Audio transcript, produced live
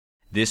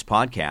This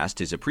podcast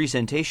is a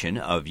presentation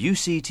of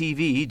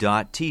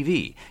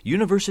UCTV.tv,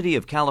 University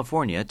of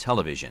California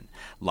Television.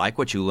 Like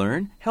what you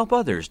learn? Help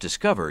others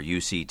discover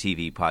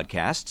UCTV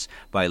podcasts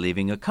by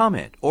leaving a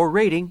comment or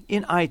rating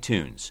in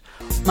iTunes.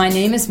 My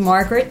name is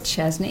Margaret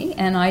Chesney,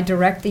 and I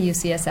direct the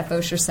UCSF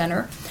Osher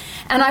Center.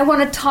 And I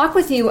want to talk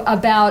with you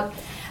about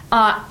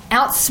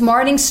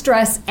outsmarting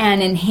stress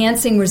and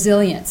enhancing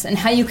resilience, and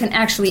how you can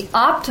actually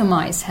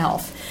optimize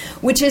health,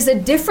 which is a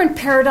different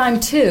paradigm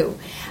too.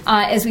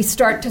 As we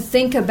start to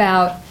think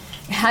about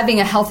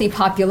having a healthy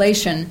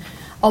population,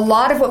 a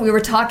lot of what we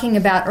were talking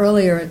about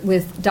earlier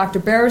with Dr.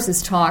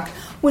 Barrows' talk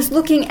was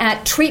looking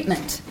at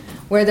treatment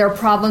where there are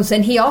problems,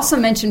 and he also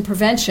mentioned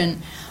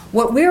prevention.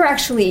 What we're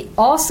actually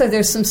also,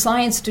 there's some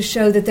science to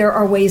show that there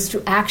are ways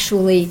to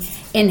actually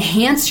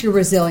enhance your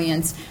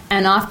resilience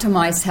and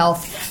optimize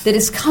health that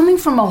is coming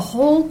from a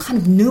whole kind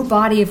of new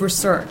body of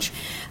research.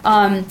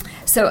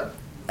 So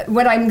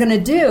what I'm going to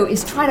do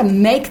is try to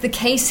make the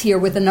case here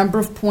with a number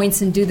of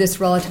points and do this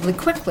relatively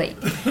quickly.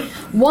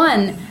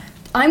 One,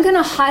 I'm going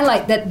to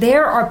highlight that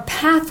there are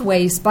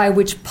pathways by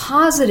which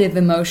positive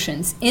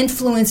emotions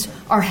influence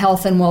our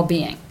health and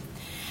well-being,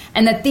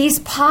 and that these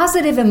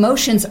positive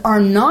emotions are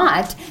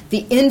not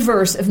the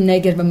inverse of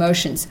negative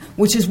emotions,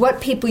 which is what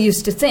people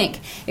used to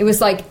think. It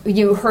was like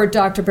you heard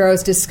Dr.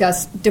 Barrows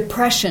discuss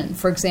depression,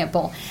 for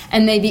example,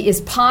 and maybe is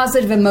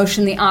positive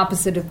emotion the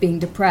opposite of being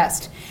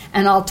depressed?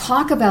 And I'll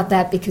talk about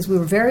that because we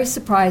were very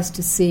surprised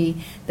to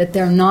see that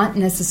they're not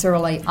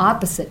necessarily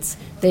opposites.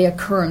 They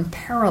occur in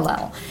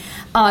parallel.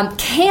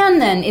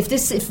 If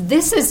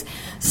this is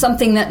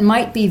something that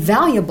might be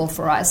valuable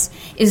for us,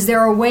 is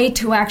there a way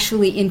to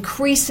actually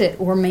increase it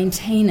or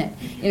maintain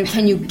it?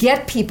 Can you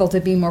get people to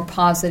be more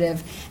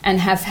positive and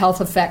have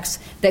health effects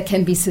that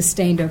can be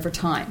sustained over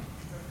time?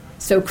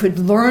 So could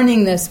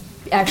learning this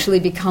actually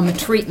become a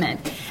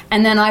treatment?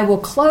 And then I will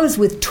close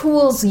with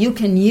tools you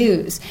can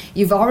use.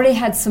 You've already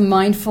had some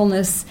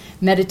mindfulness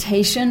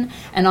meditation,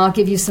 and I'll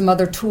give you some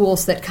other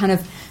tools that kind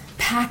of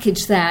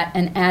package that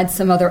and add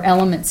some other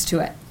elements to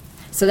it.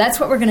 So that's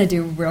what we're going to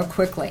do real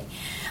quickly.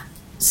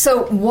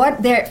 So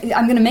I'm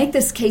going to make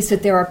this case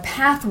that there are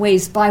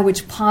pathways by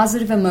which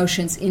positive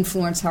emotions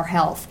influence our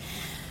health.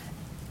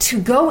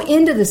 To go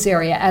into this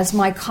area, as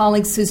my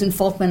colleague Susan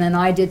Folkman and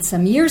I did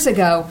some years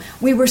ago,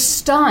 we were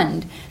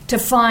stunned to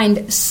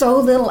find so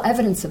little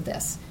evidence of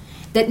this,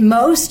 that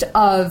most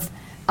of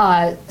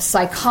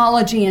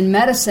psychology and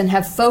medicine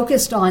have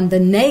focused on the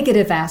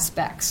negative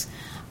aspects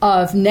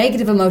of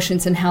negative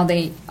emotions and how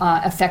they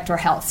affect our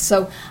health.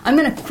 So I'm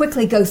going to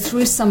quickly go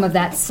through some of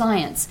that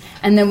science,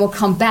 and then we'll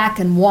come back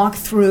and walk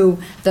through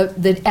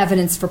the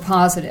evidence for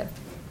positive.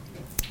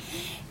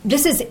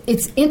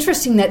 It's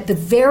interesting that the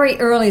very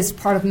earliest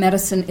part of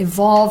medicine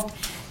evolved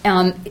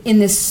in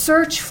this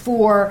search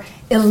for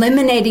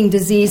eliminating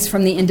disease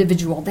from the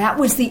individual. That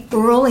was the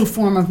early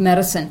form of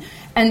medicine.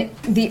 And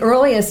the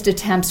earliest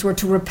attempts were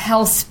to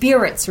repel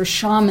spirits or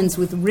shamans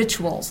with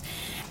rituals.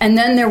 And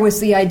then there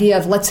was the idea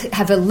of let's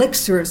have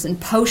elixirs and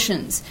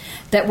potions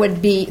that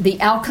would be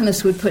the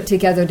alchemists would put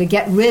together to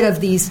get rid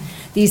of these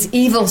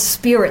evil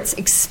spirits,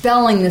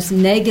 expelling this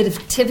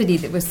negativity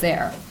that was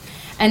there.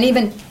 And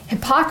even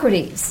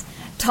Hippocrates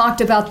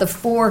talked about the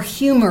four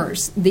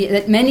humors,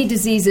 that many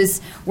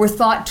diseases were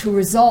thought to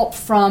result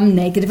from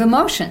negative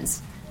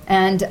emotions.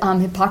 And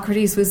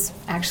Hippocrates was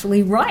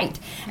actually right.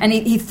 And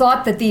he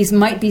thought that these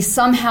might be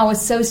somehow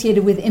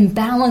associated with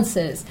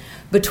imbalances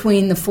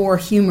between the four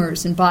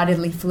humors and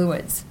bodily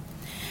fluids.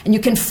 And you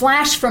can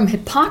flash from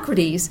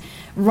Hippocrates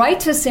right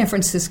to San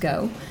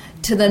Francisco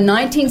to the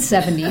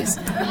 1970s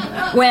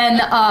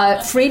when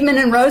Friedman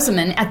and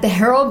Rosamond at the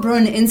Harold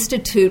Brun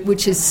Institute,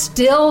 which is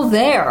still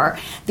there,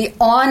 the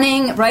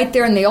awning right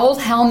there in the old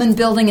Hellman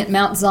building at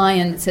Mount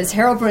Zion, it says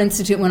Harold Brun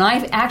Institute. When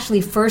I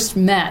actually first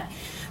met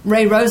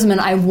Ray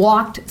Rosamond, I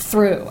walked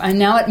through. I'm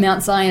now at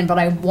Mount Zion, but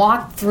I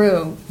walked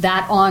through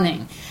that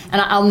awning. And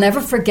I'll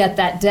never forget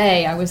that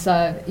day. I was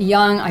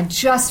young. I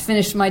just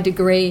finished my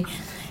degree.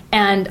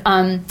 And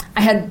I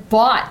had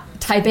bought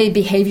Type A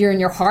Behavior in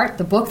Your Heart,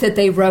 the book that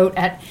they wrote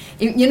at,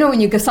 when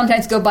you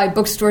sometimes go by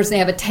bookstores, they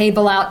have a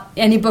table out,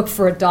 any book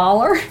for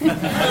 $1. And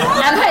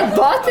I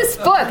bought this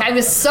book. I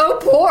was so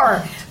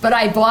poor, but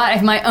I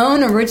bought my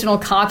own original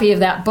copy of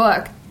that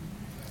book.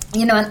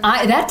 And at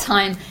that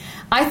time,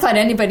 I thought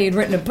anybody who'd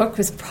written a book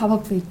was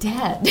probably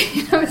dead.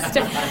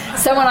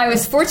 So when I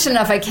was fortunate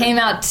enough, I came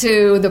out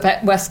to the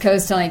West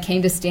Coast and I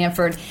came to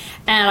Stanford,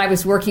 and I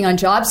was working on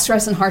job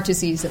stress and heart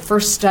disease, the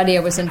first study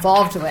I was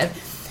involved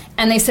with.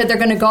 And they said they're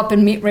going to go up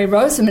and meet Ray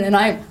Rosamond, and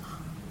I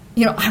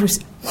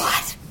was,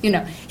 what?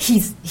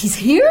 He's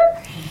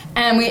here?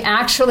 And we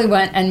actually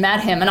went and met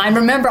him. And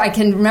I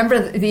can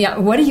remember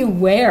what do you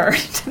wear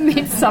to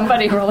meet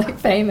somebody really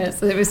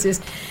famous? It was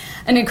just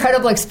an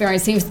incredible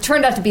experience. He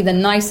turned out to be the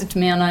nicest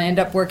man. I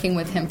ended up working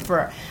with him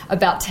for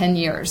about 10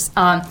 years.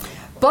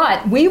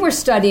 But we were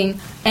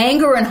studying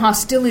anger and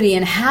hostility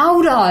and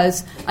how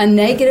does a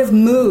negative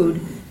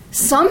mood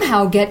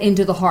somehow get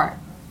into the heart.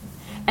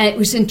 And it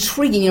was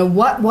intriguing.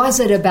 What was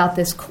it about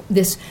this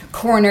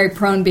coronary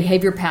prone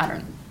behavior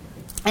pattern?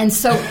 And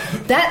so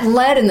that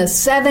led in the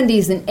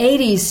 70s and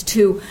 80s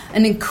to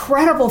an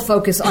incredible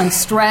focus on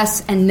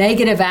stress and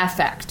negative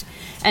affect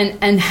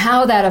and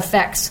how that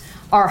affects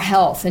our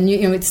health. And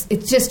it's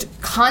just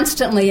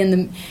constantly in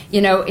the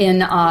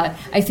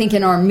I think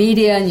in our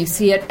media, and you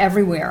see it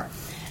everywhere.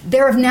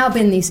 There have now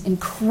been these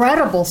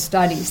incredible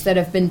studies that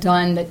have been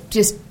done, that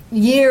just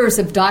years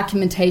of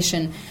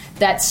documentation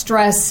that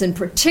stress and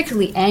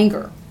particularly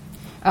anger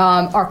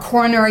are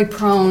coronary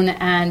prone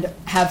and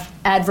have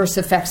adverse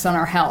effects on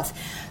our health.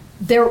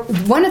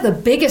 One of the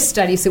biggest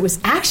studies that was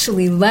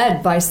actually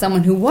led by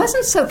someone who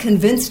wasn't so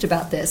convinced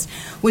about this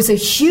was a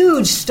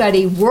huge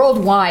study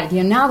worldwide.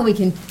 Now that we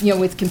can,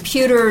 with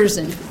computers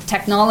and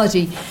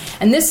technology.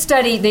 And this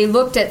study, they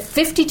looked at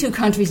 52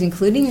 countries,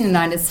 including the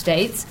United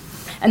States,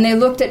 and they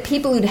looked at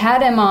people who'd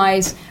had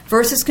MIs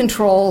versus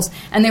controls,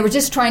 and they were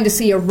just trying to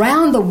see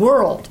around the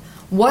world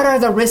what are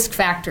the risk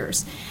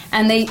factors.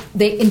 And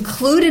they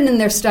included in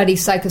their study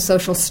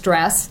psychosocial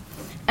stress,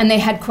 and they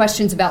had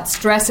questions about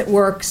stress at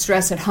work,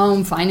 stress at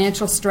home,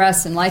 financial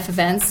stress, and life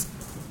events.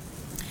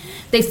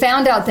 They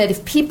found out that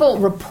if people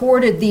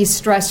reported these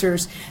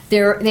stressors,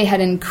 they had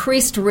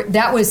increased.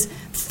 That was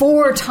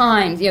 4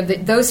 times.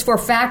 Those 4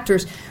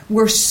 factors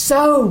were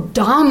so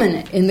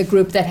dominant in the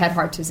group that had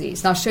heart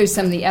disease. And I'll show you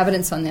some of the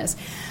evidence on this.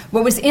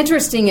 What was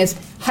interesting is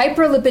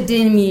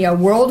hyperlipidemia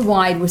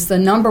worldwide was the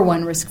number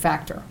 1 risk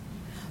factor.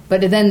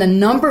 But then the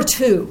number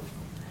 2,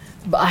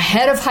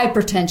 ahead of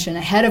hypertension,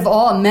 ahead of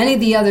many of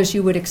the others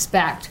you would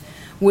expect,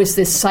 was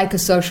this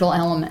psychosocial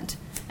element.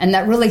 And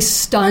that really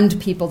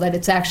stunned people that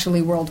it's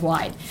actually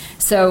worldwide.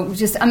 So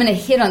I'm going to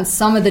hit on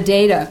some of the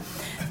data.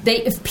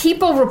 If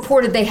people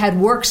reported they had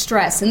work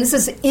stress, and this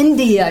is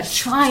India,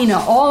 China,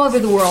 all over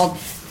the world,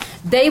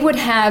 they would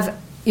have,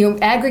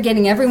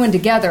 aggregating everyone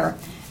together,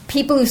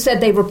 people who said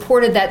they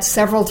reported that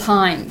several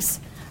times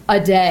a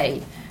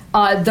day.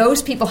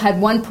 Those people had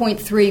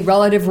 1.3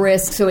 relative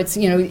risk, so it's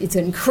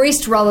an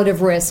increased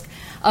relative risk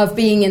of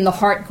being in the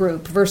heart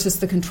group versus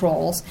the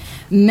controls.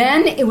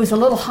 Men, it was a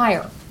little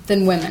higher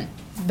than women,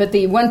 but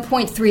the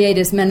 1.38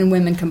 is men and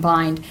women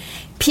combined.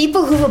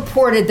 People who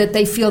reported that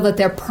they feel that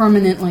they're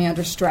permanently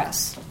under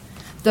stress,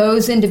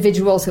 those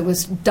individuals, it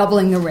was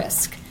doubling the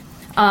risk.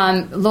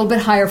 A little bit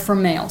higher for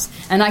males.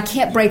 And I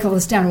can't break all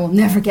this down. We'll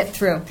never get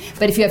through.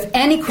 But if you have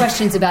any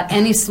questions about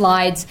any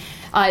slides,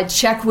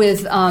 check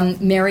with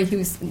Mary,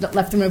 who's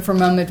left the room for a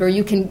moment, or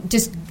you can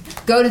just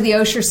go to the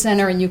Osher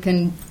Center and you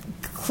can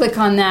click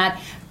on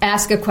that,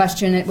 ask a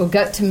question. It will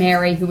go to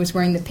Mary, who was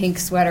wearing the pink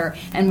sweater,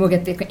 and we'll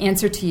get the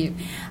answer to you.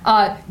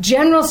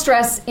 General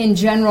stress in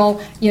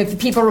general, if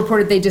people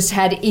reported they just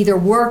had either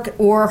work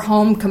or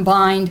home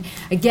combined,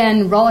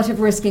 again, relative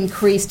risk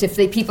increased. If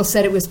people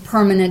said it was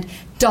permanent,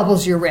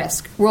 doubles your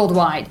risk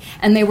worldwide,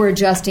 and they were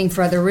adjusting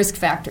for other risk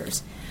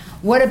factors.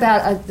 What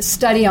about a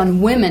study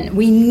on women?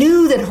 We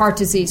knew that heart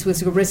disease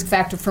was a risk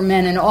factor for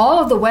men, and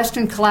all of the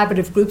Western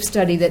Collaborative Group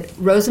study that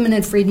Rosamond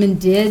and Friedman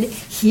did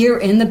here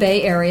in the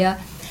Bay Area,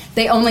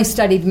 they only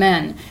studied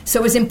men. So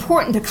it was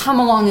important to come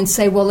along and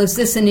say, well, is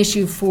this an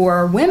issue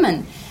for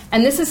women?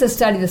 And this is a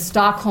study, the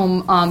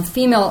Stockholm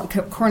Female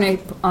Coronary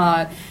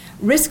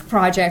Risk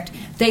Project.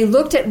 They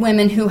looked at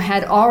women who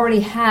had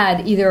already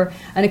had either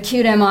an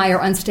acute MI or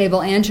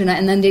unstable angina,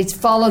 and then they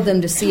followed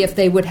them to see if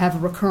they would have a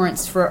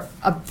recurrence for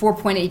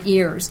 4.8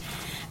 years.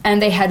 And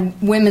they had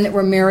women that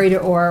were married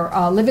or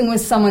living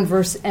with someone,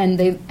 and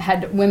they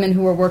had women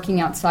who were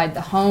working outside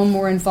the home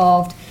were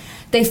involved.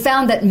 They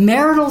found that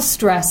marital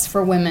stress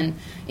for women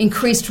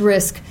increased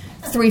risk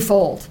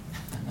 3-fold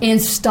in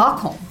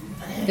Stockholm.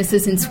 This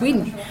is in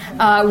Sweden.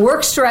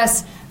 Work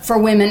stress for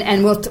women,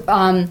 and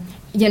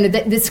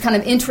this is kind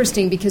of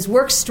interesting because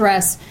work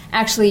stress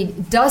actually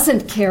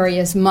doesn't carry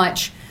as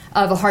much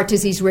of a heart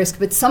disease risk,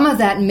 but some of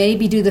that may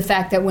be due to the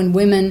fact that when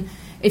women,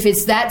 if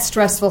it's that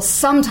stressful,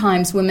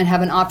 sometimes women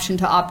have an option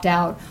to opt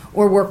out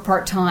or work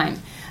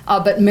part-time.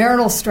 But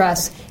marital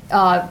stress,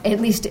 at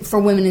least for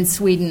women in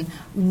Sweden,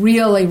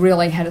 really,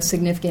 really had a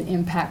significant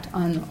impact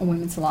on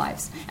women's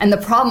lives. And the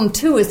problem,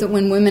 too, is that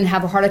when women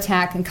have a heart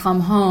attack and come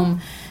home,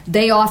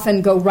 they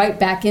often go right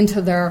back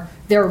into their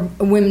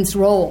women's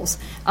roles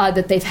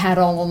that they've had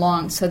all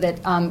along, so that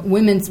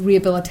women's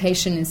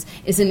rehabilitation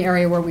is an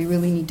area where we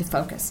really need to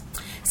focus.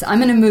 So I'm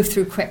going to move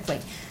through quickly.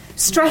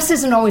 Stress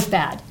isn't always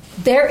bad.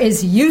 There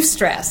is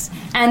eustress.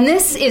 And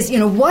this is,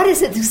 what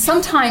is it?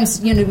 Sometimes,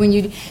 when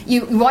you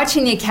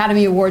watching the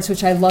Academy Awards,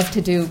 which I love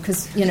to do,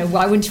 because,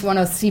 why wouldn't you want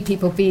to see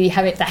people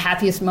having the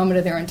happiest moment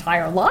of their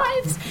entire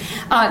lives?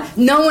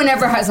 No one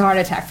ever has a heart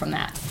attack from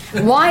that.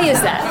 Why is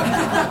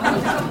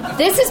that?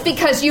 This is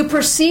because you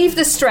perceive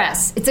the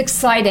stress. It's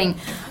exciting,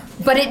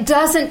 but it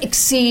doesn't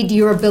exceed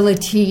your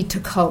ability to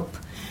cope.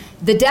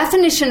 The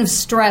definition of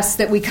stress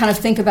that we kind of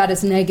think about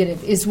as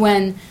negative is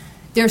when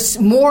there's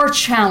more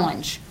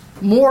challenge,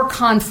 more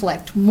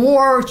conflict,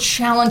 more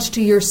challenge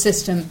to your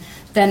system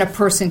than a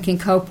person can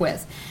cope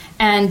with.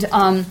 And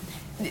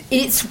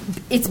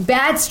it's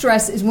bad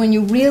stress is when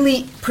you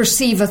really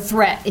perceive a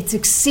threat. It's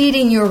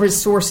exceeding your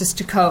resources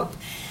to cope.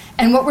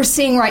 And what we're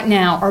seeing right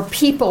now are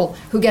people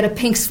who get a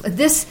pink slip.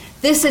 This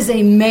is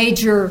a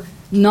major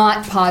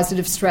not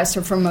positive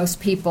stressor for most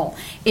people.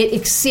 It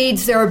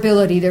exceeds their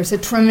ability. There's a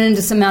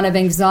tremendous amount of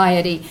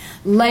anxiety.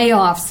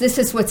 Layoffs, this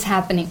is what's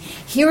happening.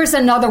 Here's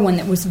another one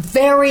that was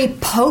very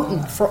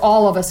potent for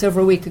all of us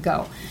over a week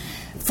ago.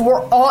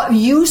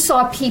 You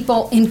saw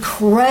people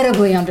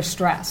incredibly under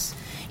stress,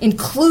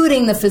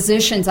 including the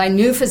physicians. I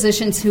knew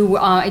physicians who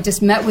I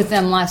just met with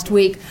them last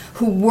week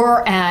who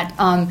were at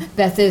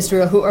Beth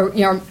Israel, who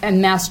are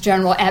and Mass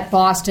General at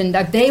Boston.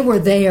 They were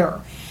there,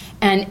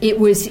 and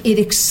it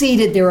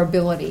exceeded their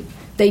ability.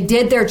 They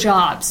did their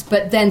jobs,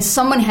 but then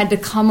someone had to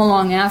come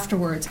along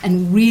afterwards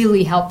and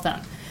really help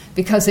them,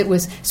 because it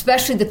was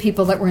especially the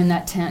people that were in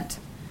that tent.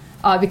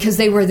 Because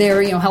they were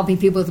there, helping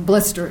people with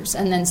blisters,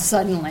 and then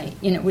suddenly,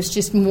 it was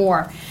just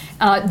more.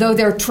 Though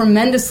they're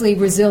tremendously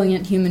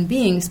resilient human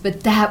beings,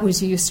 but that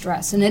was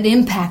eustress, and it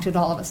impacted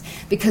all of us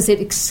because it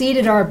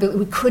exceeded our ability.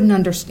 We couldn't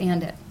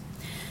understand it.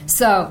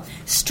 So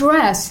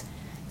stress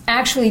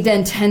actually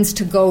then tends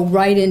to go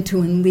right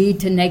into and lead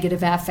to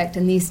negative affect,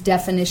 and these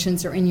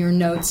definitions are in your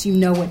notes. You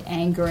know what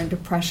anger and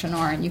depression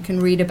are, and you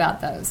can read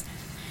about those.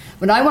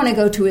 What I want to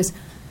go to is,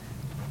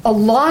 a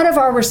lot of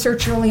our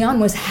research early on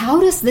was, how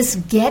does this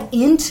get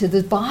into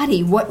the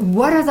body?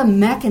 What are the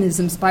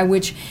mechanisms by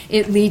which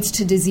it leads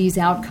to disease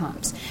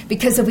outcomes?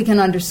 Because if we can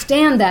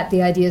understand that,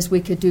 the idea is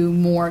we could do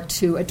more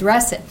to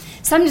address it.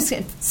 So I'm just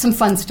some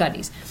fun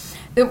studies.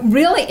 The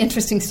really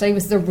interesting study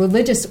was the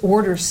religious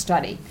orders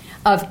study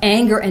of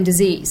anger and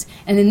disease.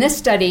 And in this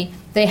study,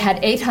 they had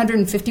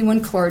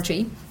 851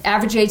 clergy,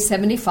 average age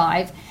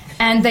 75,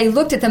 and they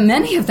looked at them.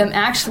 Many of them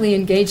actually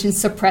engaged in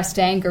suppressed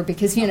anger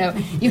because,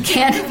 you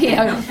can't be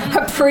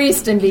a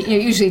priest and you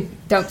usually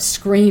don't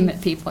scream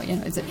at people,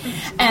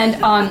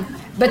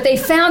 but they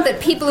found that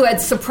people who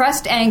had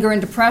suppressed anger and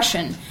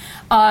depression,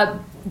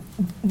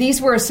 these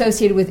were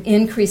associated with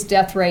increased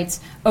death rates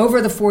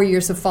over the 4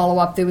 years of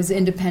follow-up that was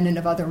independent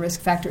of other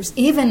risk factors,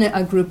 even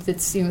a group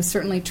that's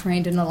certainly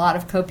trained in a lot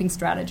of coping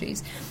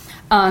strategies.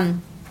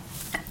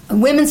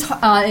 Women's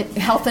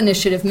Health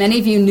Initiative, many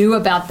of you knew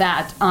about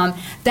that.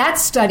 That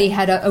study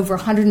had over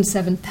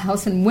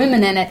 107,000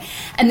 women in it,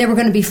 and they were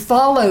going to be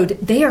followed.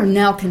 They are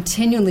now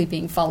continually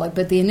being followed,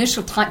 but the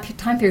initial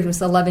time period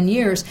was 11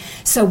 years.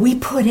 So we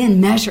put in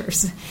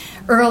measures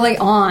early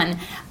on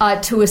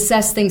to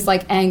assess things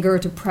like anger,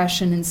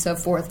 depression, and so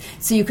forth.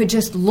 So you could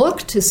just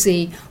look to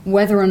see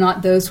whether or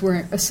not those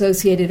were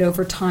associated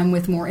over time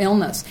with more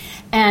illness.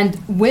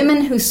 And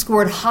women who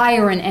scored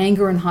higher in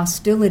anger and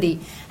hostility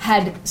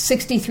had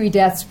 63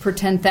 deaths per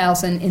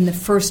 10,000 in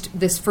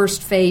this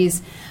first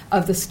phase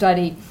of the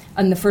study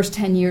in the first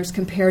 10 years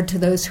compared to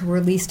those who were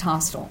least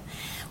hostile.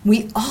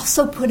 We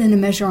also put in a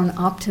measure on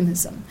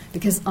optimism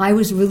because I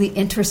was really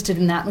interested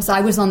in that.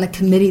 I was on the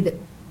committee that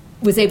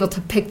was able to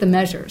pick the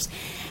measures.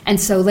 And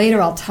so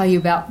later I'll tell you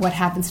about what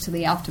happens to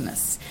the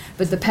optimists.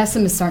 But the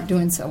pessimists aren't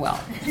doing so well.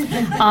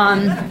 How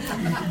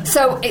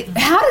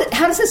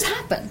does this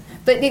happen?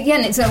 But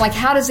again, it's like,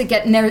 how does it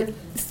get? And there are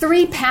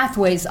three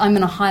pathways I'm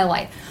going to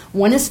highlight.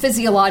 One is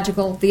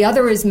physiological, the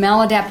other is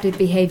maladaptive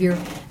behavior,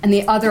 and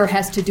the other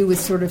has to do with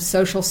sort of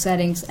social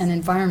settings and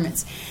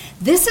environments.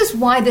 This is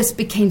why this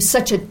became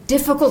such a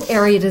difficult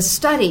area to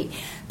study,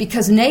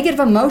 because negative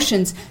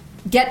emotions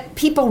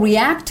people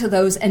react to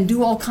those and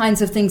do all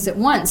kinds of things at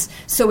once.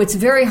 So it's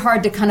very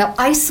hard to kind of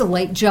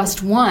isolate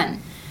just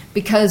one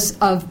because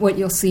of what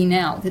you'll see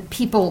now, that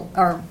people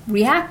are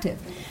reactive.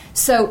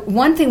 So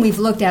one thing we've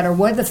looked at are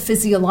what are the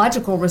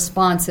physiological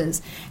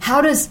responses.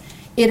 How does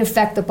it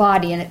affect the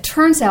body? And it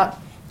turns out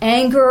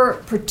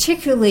anger,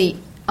 particularly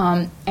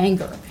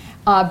anger,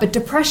 but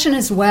depression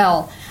as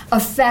well,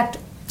 affect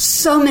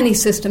so many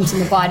systems in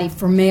the body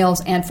for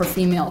males and for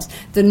females.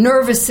 The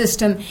nervous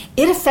system,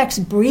 it affects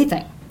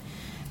breathing.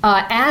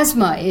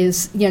 Asthma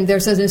is,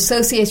 there's an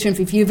association.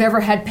 If you've ever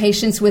had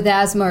patients with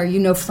asthma or you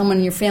know someone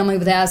in your family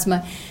with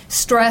asthma,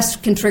 stress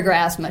can trigger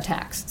asthma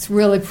attacks. It's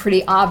really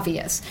pretty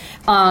obvious.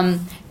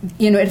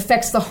 It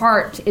affects the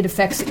heart. It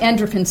affects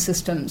endocrine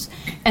systems.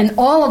 And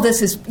all of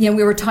this is, we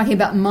were talking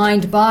about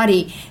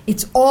mind-body.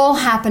 It's all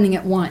happening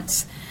at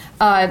once.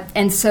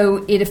 And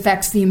so it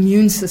affects the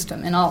immune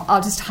system. And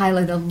I'll just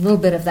highlight a little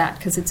bit of that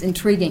because it's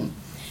intriguing.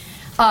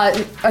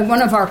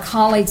 One of our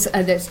colleagues,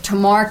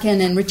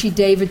 Tamarkin and Richie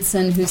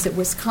Davidson, who's at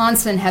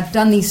Wisconsin, have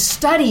done these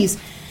studies.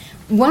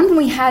 One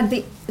we had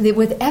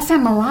with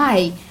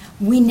fMRI,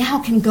 we now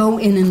can go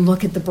in and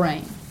look at the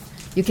brain.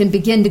 You can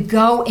begin to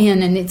go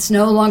in, and it's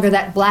no longer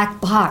that black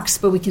box,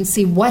 but we can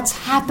see what's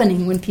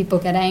happening when people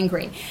get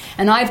angry.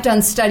 And I've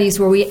done studies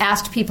where we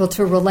asked people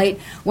to relate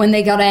when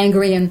they got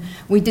angry, and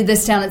we did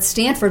this down at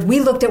Stanford.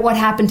 We looked at what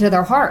happened to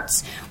their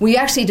hearts. We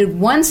actually did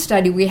one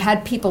study. We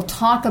had people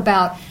talk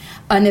about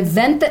an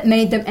event that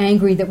made them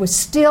angry that was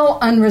still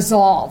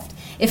unresolved.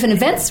 If an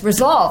event's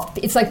resolved,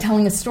 it's like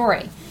telling a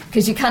story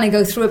because you kind of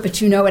go through it, but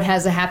it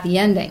has a happy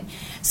ending.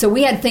 So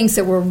we had things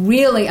that were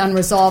really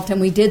unresolved, and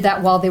we did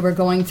that while they were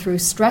going through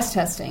stress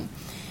testing.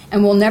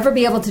 And we'll never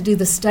be able to do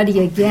the study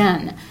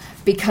again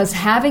because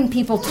having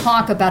people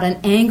talk about an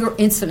anger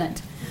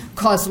incident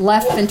caused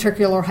left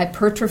ventricular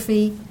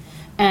hypertrophy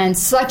And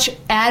such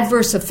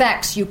adverse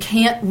effects, you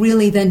can't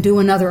really then do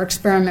another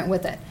experiment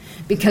with it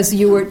because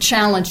you were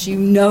challenged. You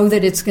know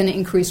that it's going to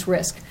increase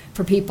risk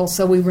for people,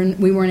 so we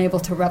weren't able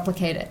to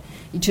replicate it.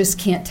 You just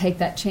can't take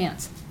that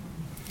chance.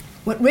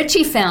 What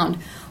Ritchie found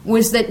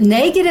was that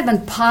negative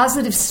and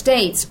positive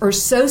states are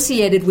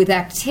associated with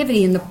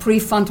activity in the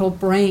prefrontal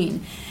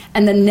brain.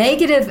 And the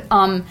negative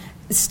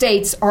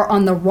states are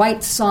on the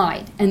right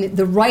side. And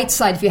the right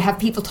side, if you have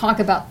people talk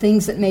about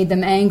things that made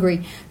them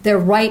angry, their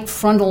right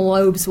frontal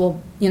lobes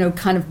will,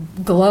 kind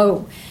of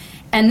glow.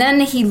 And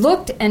then he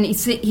looked, and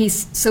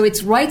so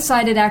its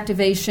right-sided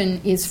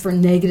activation is for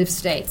negative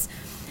states.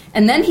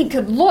 And then he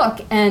could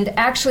look, and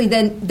actually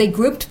then they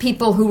grouped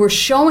people who were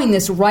showing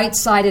this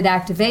right-sided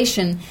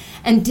activation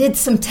and did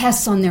some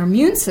tests on their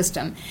immune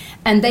system.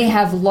 And they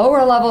have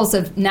lower levels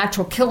of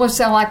natural killer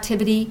cell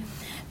activity.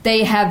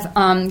 They have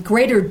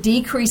greater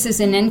decreases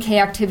in NK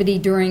activity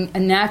during a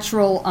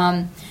natural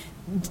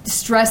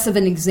stress of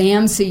an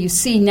exam. So you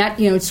see,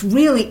 it's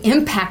really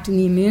impacting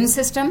the immune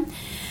system.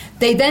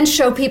 They then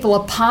show people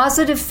a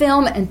positive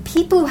film, and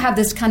people who have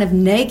this kind of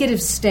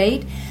negative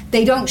state,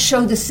 they don't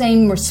show the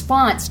same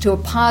response to a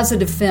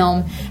positive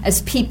film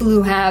as people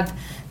who have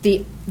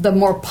the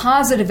more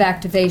positive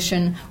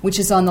activation, which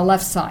is on the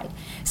left side.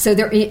 So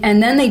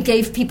and then they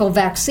gave people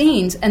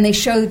vaccines, and they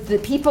showed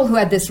that people who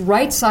had this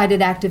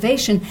right-sided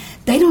activation,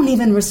 they don't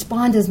even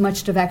respond as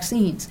much to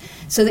vaccines.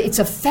 So it's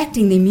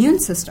affecting the immune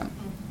system.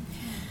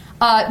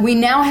 We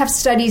now have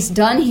studies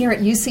done here at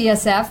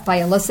UCSF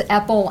by Alyssa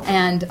Eppel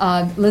and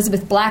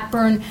Elizabeth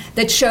Blackburn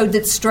that showed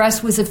that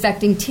stress was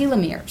affecting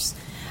telomeres.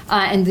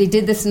 And they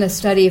did this in a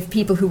study of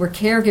people who were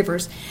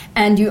caregivers.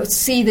 And you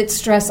see that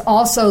stress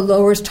also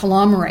lowers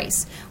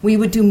telomerase. We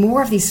would do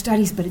more of these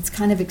studies, but it's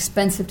kind of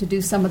expensive to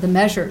do some of the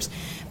measures.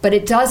 But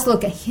it does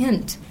look a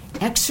hint.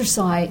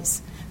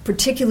 Exercise,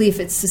 particularly if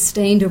it's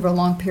sustained over a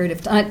long period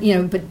of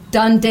time, but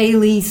done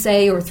daily,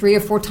 say, or 3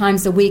 or 4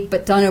 times a week,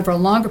 but done over a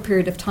longer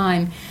period of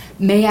time,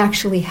 may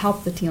actually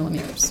help the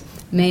telomeres,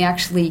 may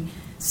actually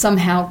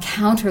somehow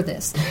counter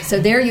this. So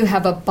there you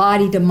have a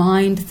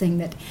body-to-mind thing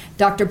that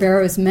Dr.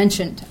 Barrows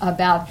mentioned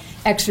about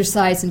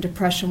exercise and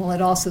depression. Well,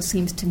 it also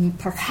seems to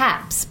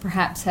perhaps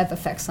have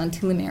effects on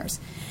telomeres.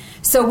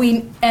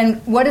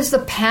 And what is the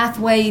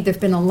pathway? There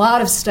have been a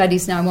lot of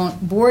studies now. I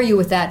won't bore you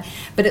with that,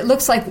 but it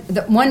looks like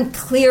the one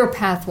clear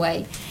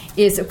pathway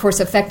is, of course,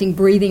 affecting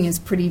breathing is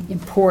pretty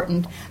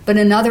important, but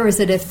another is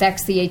it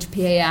affects the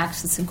HPA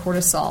axis and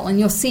cortisol. And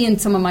you'll see in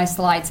some of my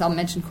slides I'll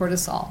mention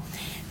cortisol.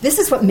 This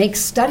is what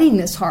makes studying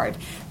this hard.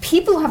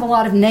 People who have a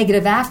lot of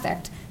negative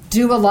affect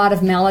do a lot of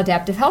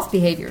maladaptive health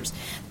behaviors.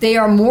 They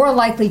are more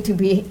likely to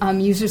be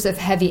users of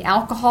heavy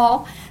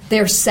alcohol.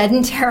 They're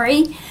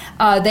sedentary.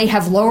 They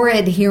have lower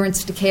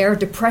adherence to care.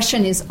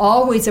 Depression is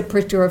always a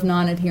predictor of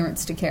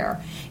non-adherence to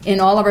care in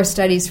all of our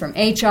studies, from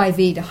HIV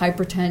to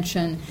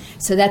hypertension.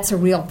 So that's a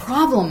real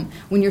problem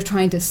when you're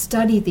trying to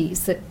study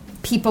these, that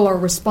people are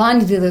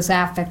responding to those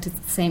affects at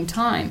the same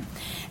time.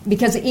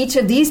 Because each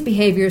of these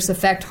behaviors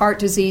affect heart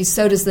disease,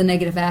 so does the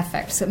negative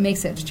affect, so it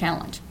makes it a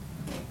challenge.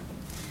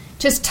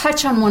 Just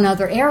touch on one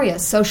other area,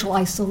 social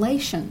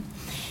isolation.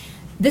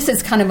 This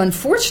is kind of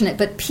unfortunate,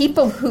 but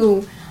people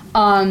who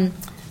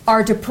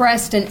are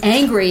depressed and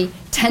angry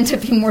tend to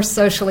be more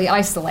socially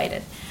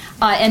isolated.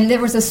 And there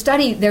was a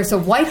study, there's a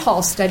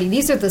Whitehall study.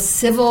 These are the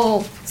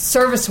civil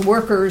service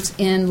workers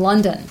in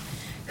London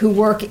who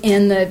work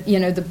in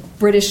the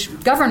British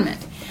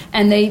government.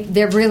 And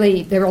there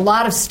are a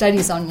lot of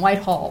studies on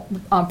Whitehall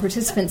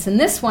participants. In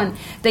this one,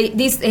 they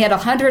had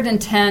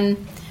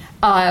 110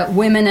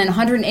 women and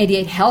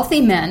 188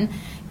 healthy men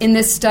in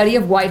this study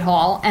of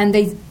Whitehall, and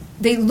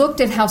they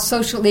looked at how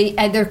socially,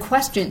 at their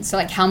questions,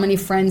 like how many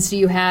friends do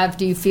you have?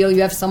 Do you feel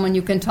you have someone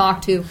you can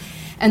talk to?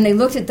 And they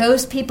looked at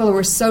those people who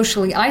were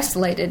socially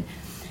isolated,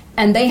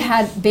 and they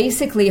had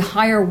basically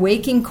higher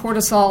waking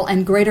cortisol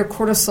and greater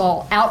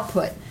cortisol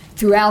output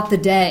throughout the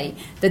day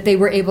that they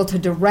were able to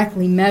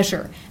directly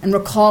measure. And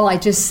recall, I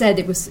just said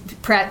it was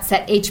perhaps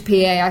that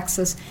HPA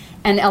axis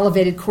and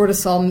elevated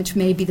cortisol, which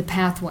may be the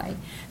pathway.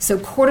 So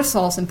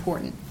cortisol is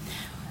important.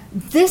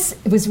 This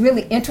was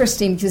really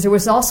interesting because there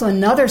was also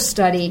another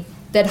study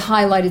that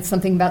highlighted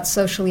something about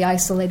socially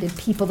isolated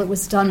people that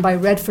was done by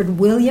Redford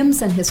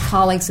Williams and his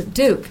colleagues at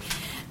Duke.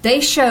 They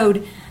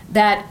showed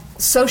that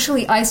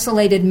socially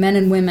isolated men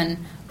and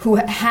women who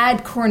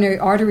had coronary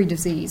artery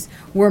disease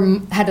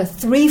had a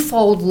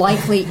 3-fold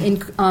likely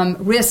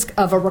risk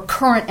of a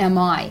recurrent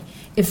MI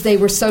if they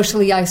were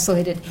socially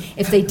isolated,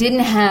 if they didn't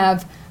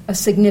have a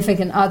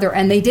significant other,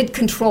 and they did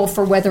control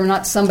for whether or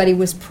not somebody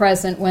was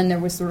present when there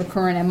was the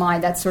recurrent MI,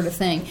 that sort of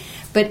thing.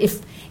 But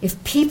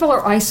if people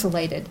are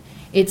isolated,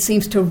 it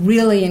seems to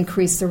really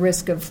increase the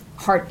risk of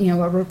a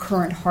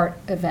recurrent heart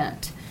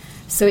event.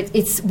 So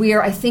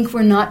I think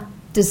we're not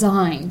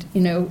designed,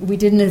 we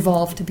didn't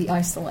evolve to be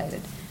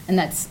isolated. And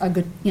that's a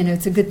good,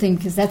 it's a good thing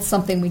because that's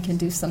something we can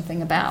do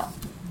something about.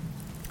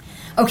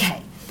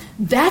 Okay,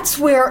 that's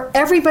where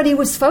everybody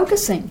was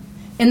focusing.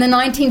 In the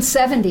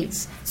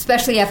 1970s,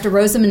 especially after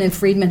Rosamond and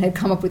Friedman had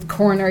come up with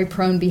coronary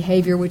prone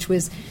behavior, which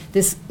was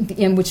this,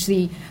 in which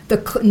the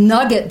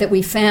nugget that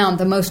we found,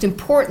 the most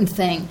important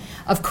thing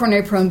of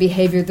coronary prone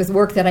behavior, the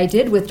work that I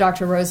did with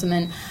Dr.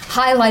 Rosamond,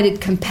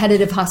 highlighted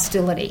competitive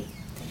hostility.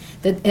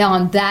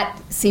 That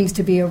seems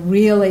to be a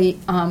really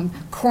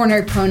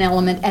coronary prone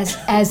element,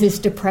 as is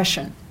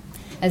depression.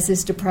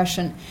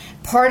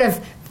 Part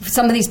of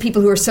some of these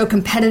people who are so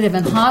competitive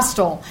and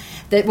hostile,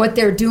 that what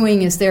they're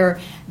doing is they're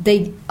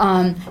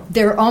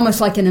almost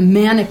like in a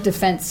manic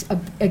defense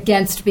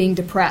against being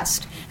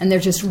depressed, and they're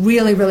just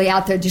really, really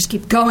out there, just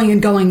keep going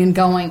and going and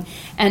going.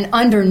 And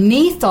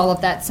underneath all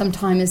of that,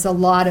 sometimes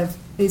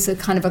is a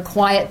kind of a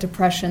quiet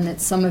depression that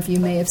some of you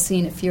may have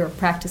seen if you're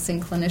practicing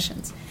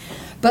clinicians.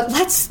 But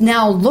let's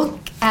now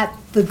look at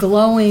the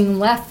glowing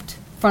left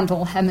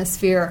frontal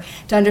hemisphere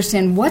to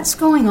understand what's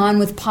going on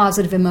with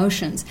positive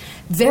emotions.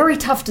 Very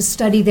tough to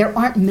study. There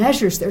aren't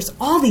measures. There's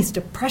all these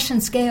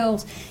depression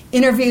scales,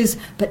 interviews,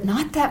 but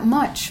not that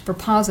much for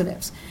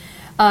positives.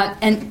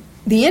 And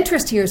the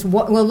interest here is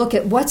we'll look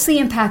at what's the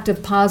impact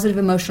of positive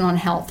emotion on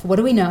health. What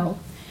do we know?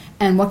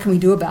 And what can we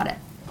do about it?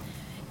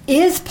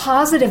 Is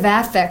positive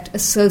affect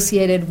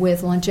associated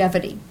with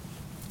longevity?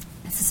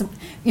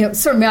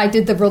 Certainly I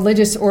did the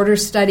religious order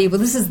study. Well,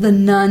 this is the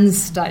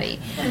nuns study,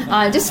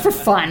 just for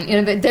fun.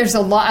 But there's a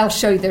lot. I'll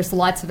show you. There's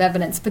lots of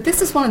evidence, but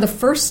this is one of the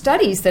first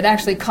studies that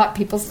actually caught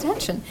people's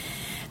attention.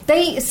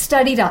 They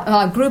studied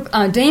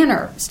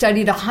Danner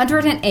studied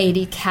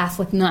 180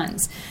 Catholic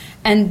nuns,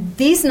 and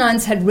these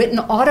nuns had written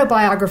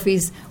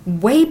autobiographies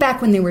way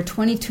back when they were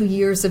 22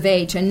 years of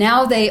age, and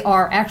now they're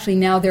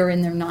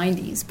in their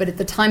 90s. But at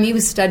the time he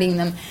was studying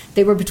them,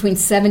 they were between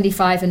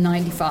 75 and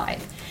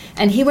 95.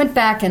 And he went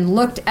back and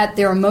looked at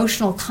their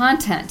emotional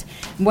content,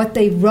 what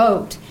they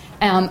wrote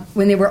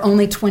when they were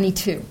only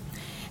 22.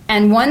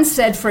 And one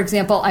said, for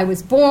example, I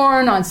was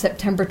born on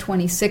September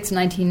 26,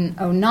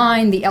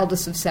 1909, the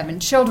eldest of 7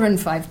 children,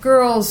 5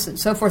 girls, and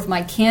so forth.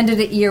 My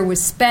candidate year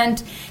was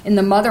spent in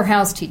the mother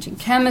house teaching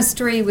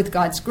chemistry. With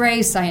God's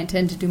grace, I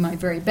intend to do my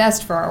very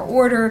best for our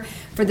order.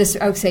 For this,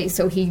 okay,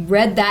 so he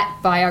read that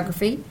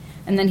biography,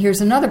 and then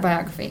here's another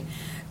biography.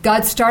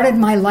 God started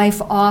my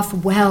life off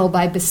well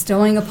by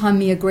bestowing upon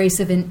me a grace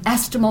of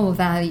inestimable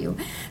value.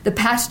 The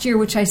past year,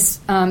 which I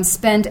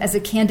spent as a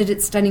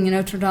candidate studying in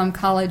Notre Dame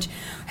College,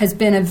 has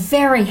been a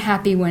very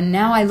happy one.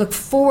 Now I look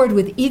forward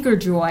with eager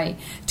joy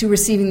to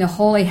receiving the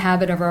holy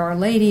habit of Our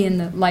Lady in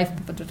the life.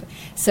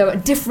 So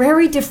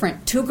very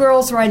different. 2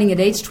 girls writing at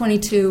age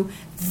 22,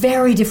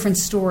 very different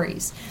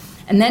stories.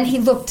 And then he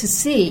looked to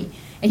see,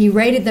 and he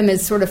rated them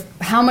as sort of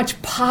how much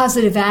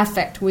positive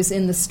affect was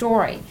in the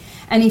story.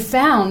 And he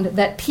found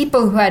that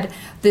people who had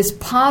this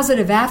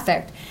positive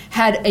affect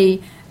had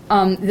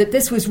that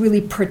this was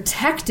really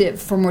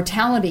protective for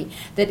mortality.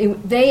 That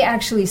they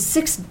actually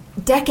 6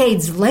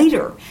 decades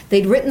later,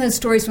 they'd written those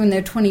stories when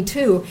they're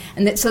 22,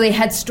 and so they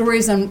had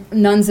stories on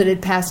nuns that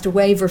had passed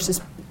away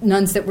versus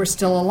nuns that were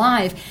still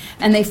alive,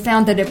 and they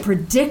found that it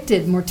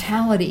predicted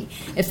mortality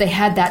if they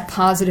had that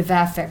positive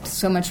affect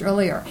so much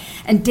earlier.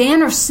 And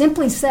Danner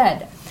simply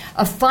said,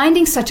 of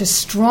finding such a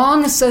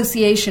strong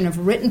association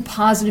of written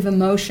positive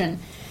emotion,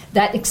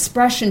 that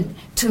expression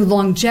to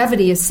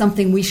longevity is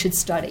something we should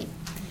study.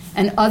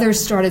 And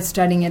others started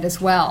studying it as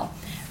well.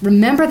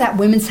 Remember that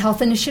Women's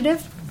Health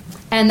Initiative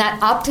and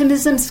that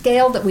optimism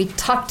scale that we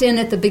tucked in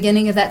at the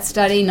beginning of that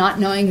study, not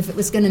knowing if it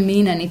was going to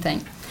mean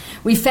anything.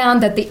 We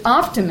found that the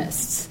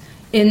optimists,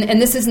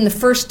 and this is in the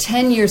first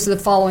 10 years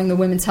of following the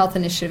Women's Health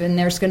Initiative, and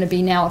there's going to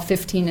be now a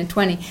 15 and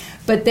 20,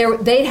 but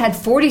they had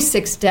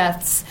 46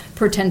 deaths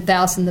per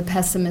 10,000, the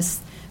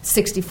pessimists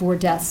 64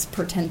 deaths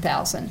per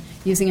 10,000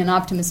 using an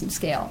optimism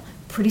scale.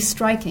 Pretty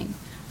striking.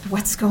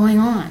 What's going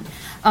on?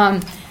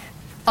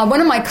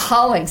 One of my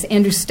colleagues,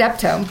 Andrew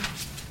Steptoe,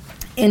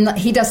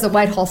 he does the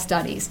Whitehall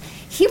studies.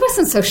 He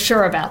wasn't so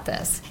sure about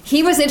this.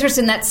 He was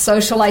interested in that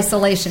social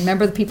isolation.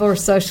 Remember, the people who were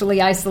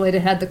socially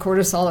isolated had the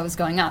cortisol that was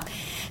going up.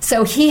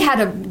 So he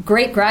had a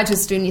great graduate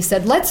student. He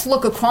said, let's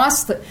look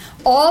across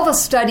all the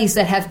studies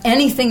that have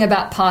anything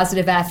about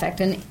positive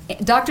affect. And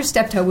Dr.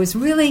 Steptoe was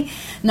really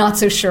not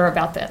so sure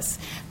about this.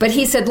 But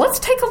he said, let's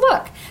take a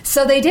look.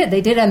 So they did.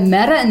 They did a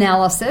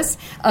meta-analysis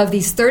of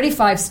these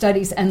 35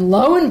 studies, and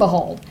lo and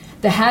behold,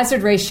 the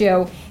hazard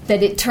ratio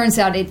that it turns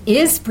out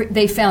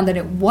they found that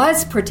it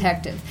was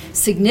protective,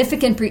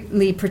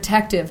 significantly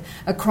protective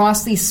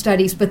across these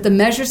studies, but the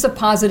measures of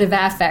positive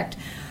affect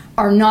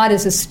are not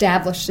as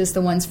established as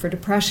the ones for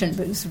depression,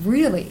 but it was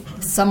really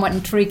somewhat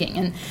intriguing.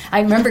 And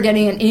I remember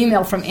getting an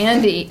email from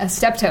Andy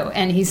Steptoe,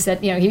 and he said,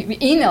 he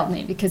emailed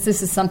me because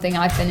this is something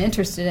I've been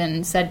interested in,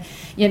 and said,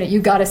 you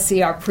got to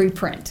see our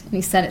preprint. And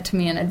he sent it to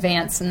me in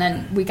advance, and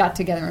then we got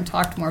together and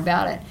talked more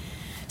about it.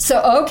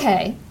 So,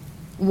 okay,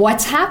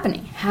 what's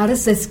happening? How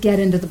does this get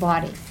into the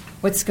body?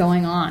 What's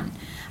going on?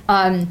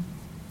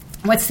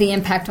 What's the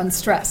impact on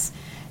stress?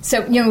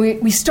 So,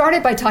 we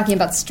started by talking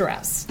about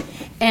stress.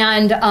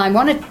 And I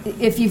wanted,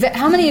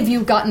 how many of you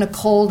have gotten a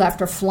cold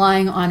after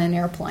flying on an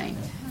airplane?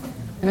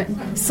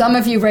 Some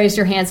of you raised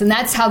your hands, and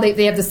that's how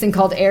they have this thing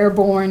called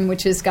Airborne,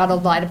 which has got a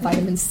lot of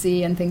vitamin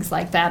C and things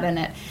like that in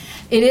it.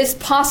 It is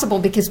possible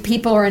because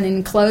people are in an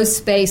enclosed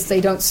space, they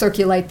don't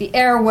circulate the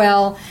air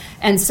well,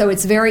 and so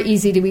it's very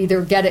easy to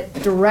either get it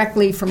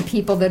directly from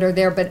people that are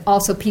there, but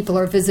also people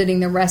are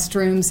visiting the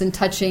restrooms and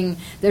touching.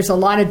 There's a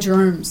lot of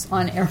germs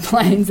on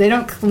airplanes. They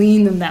don't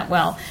clean them that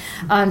well.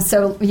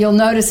 So you'll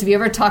notice if you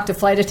ever talk to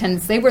flight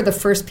attendants, they were the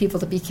first people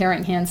to be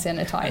carrying hand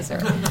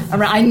sanitizer.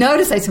 I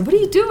noticed, I said, what are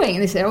you doing?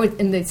 And they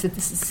said,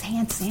 this is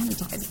hand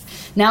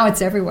sanitizer. Now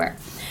it's everywhere.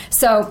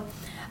 So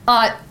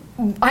I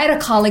had a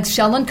colleague,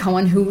 Sheldon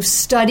Cohen, who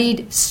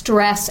studied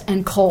stress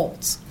and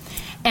colds.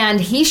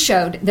 And he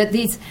showed that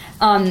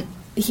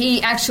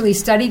he actually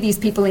studied these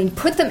people and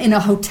put them in a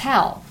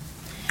hotel.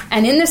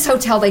 And in this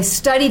hotel, they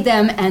studied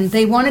them, and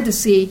they wanted to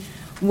see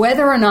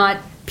whether or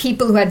not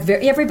people who had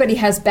everybody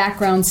has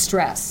background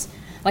stress.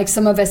 Like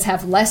some of us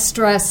have less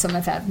stress, some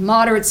have had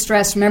moderate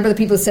stress. Remember the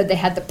people who said they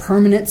had the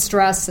permanent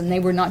stress and they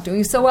were not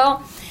doing so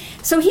well?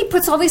 So he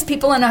puts all these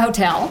people in a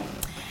hotel,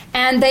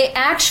 and they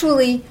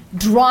actually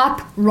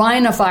drop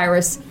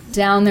rhinovirus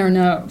down their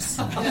nose.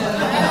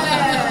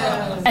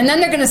 And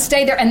then they're going to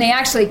stay there, and they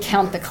actually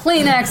count the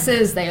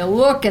Kleenexes, they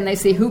look, and they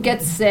see who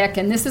gets sick,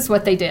 and this is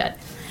what they did.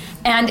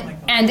 And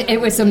it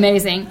was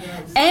amazing.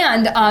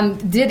 And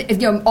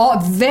all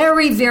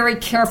very, very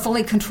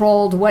carefully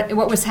controlled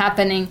what was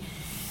happening.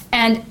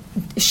 And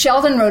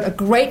Sheldon wrote a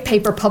great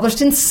paper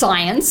published in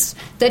Science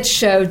that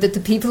showed that the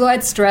people who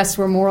had stress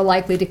were more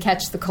likely to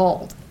catch the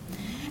cold.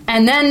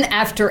 And then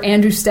after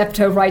Andrew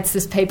Steptoe writes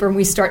this paper and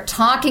we start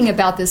talking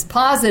about this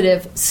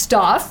positive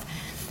stuff,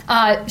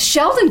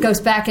 Sheldon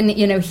goes back and,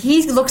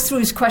 he looks through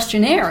his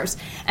questionnaires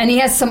and he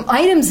has some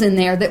items in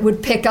there that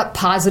would pick up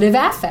positive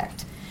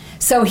affect.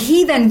 So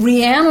he then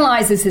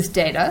reanalyzes his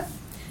data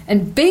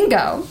and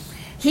bingo,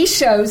 he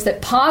shows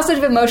that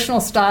positive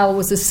emotional style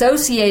was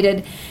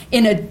associated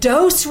in a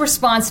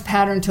dose-response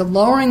pattern to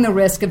lowering the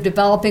risk of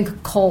developing a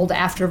cold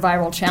after a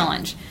viral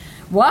challenge.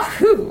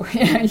 Wahoo!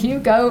 You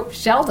go,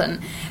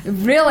 Sheldon.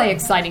 Really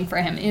exciting for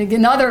him.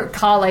 Another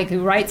colleague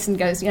who writes and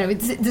goes,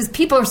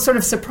 people are sort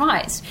of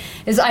surprised.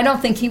 I don't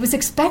think he was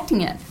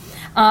expecting it.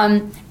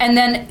 And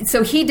then,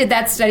 so he did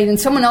that study, and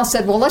someone else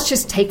said, well, let's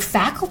just take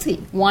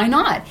faculty. Why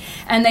not?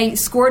 And they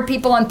scored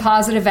people on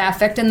positive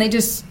affect, and they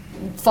just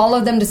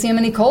followed them to see how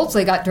many colds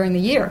they got during the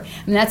year.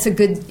 And that's a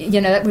good,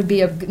 that would be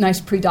a nice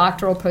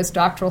predoctoral,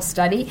 postdoctoral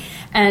study.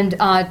 And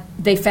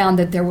they found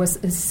that there was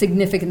a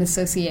significant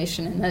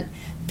association and that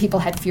people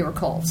had fewer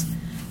colds.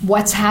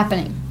 What's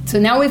happening? So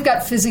now we've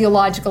got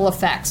physiological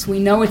effects. We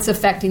know it's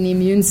affecting the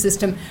immune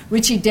system.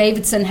 Richie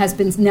Davidson has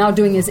been now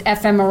doing his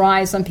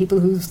fMRIs on people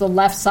whose the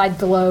left side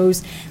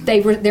glows.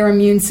 Their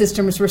immune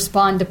systems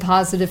respond to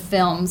positive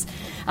films.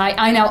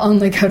 I now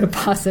only go to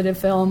positive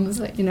films.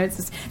 It's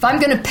just, if I'm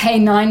going to pay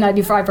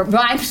 $9.95 I'm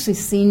actually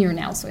senior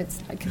now, so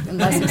it's like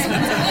less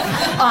expensive.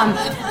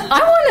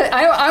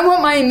 I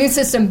want my immune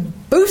system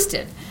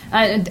boosted.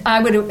 I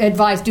would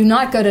advise, do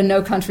not go to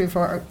No Country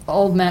for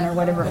Old Men or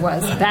whatever it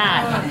was.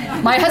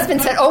 Bad. My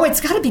husband said, it's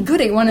got to be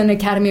good. It won an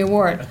Academy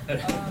Award.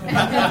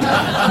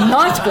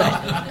 Not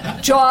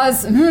good.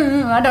 Jaws,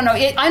 I don't know.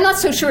 I'm not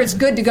so sure it's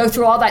good to go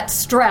through all that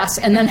stress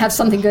and then have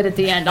something good at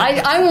the end.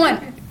 I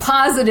want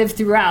positive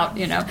throughout,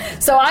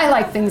 So I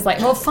like things like,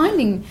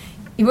 Finding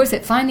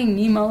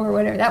Nemo or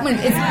whatever. That one,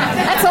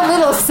 that's a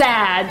little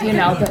sad,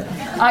 but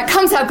it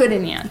comes out good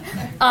in the end.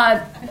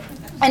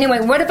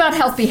 Anyway, what about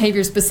health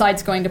behaviors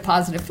besides going to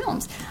positive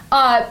films?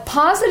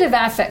 Positive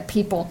affect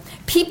people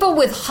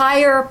with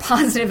higher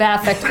positive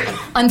affect,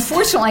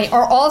 unfortunately,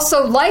 are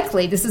also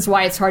likely, this is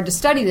why it's hard to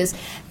study this,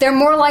 they're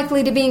more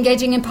likely to be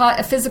engaging in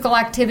physical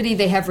activity.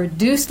 They have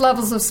reduced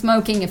levels of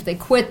smoking. If they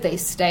quit, they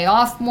stay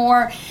off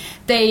more.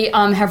 They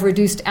have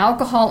reduced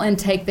alcohol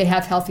intake. They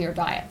have healthier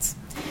diets.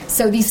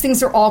 So these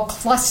things are all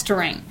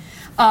clustering.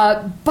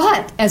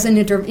 But as a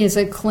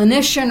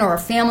clinician or a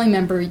family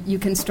member, you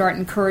can start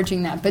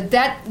encouraging that. But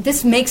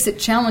this makes it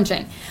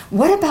challenging.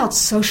 What about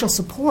social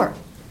support?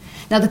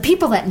 Now, the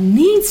people that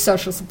need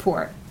social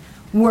support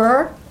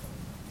were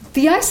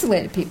the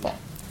isolated people.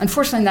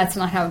 Unfortunately, that's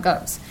not how it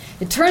goes.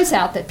 It turns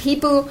out that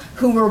people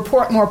who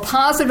report more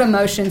positive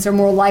emotions are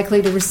more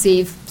likely to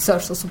receive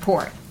social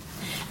support.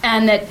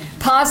 And that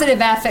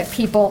positive affect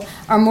people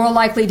are more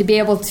likely to be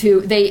able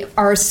to, they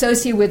are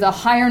associated with a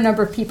higher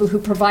number of people who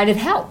provided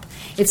help.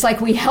 It's like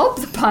we help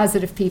the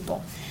positive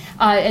people.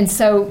 And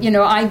so,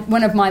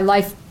 one of my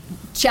life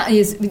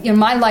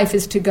my life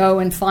is to go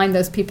and find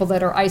those people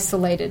that are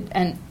isolated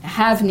and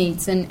have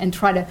needs and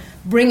try to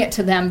bring it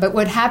to them. But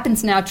what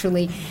happens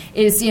naturally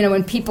is,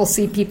 when people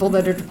see people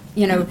that are,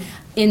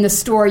 in the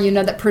store,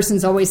 that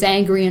person's always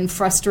angry and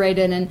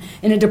frustrated and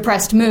in a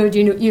depressed mood,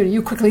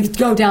 you quickly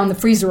go down the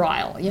freezer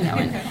aisle,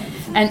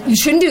 And you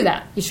shouldn't do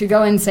that. You should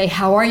go in and say,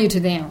 how are you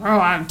today? Oh,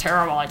 I'm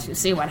terrible. I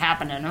see what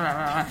happened. And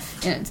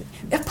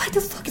but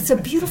look, it's a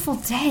beautiful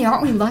day.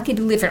 Aren't we lucky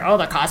to live here? Oh,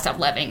 the cost of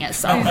living is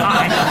so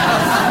high.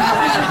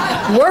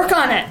 Work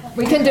on it.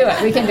 We can do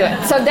it. We can do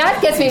it. So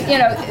that gets me,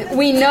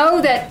 we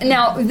know that,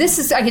 now this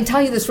is, I can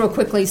tell you this real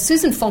quickly.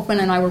 Susan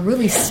Folkman and I were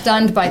really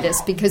stunned by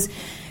this because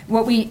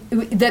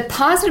that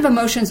positive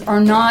emotions are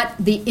not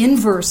the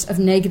inverse of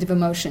negative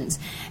emotions.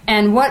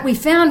 And what we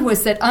found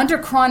was that under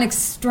chronic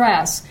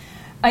stress,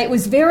 it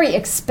was very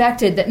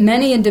expected that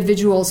many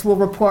individuals will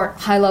report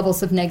high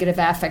levels of negative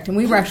affect, and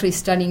we were actually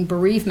studying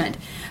bereavement.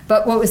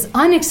 But what was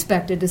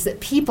unexpected is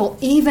that people,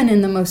 even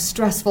in the most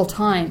stressful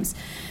times,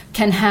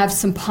 can have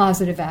some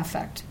positive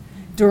affect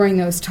during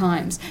those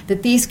times,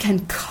 that these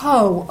can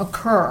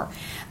co-occur.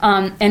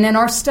 And in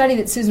our study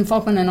that Susan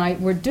Folkman and I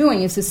were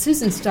doing, it's a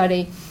Susan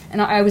study,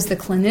 and I was the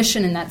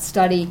clinician in that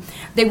study,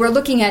 they were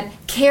looking at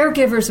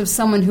caregivers of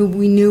someone who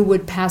we knew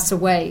would pass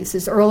away. This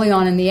is early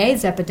on in the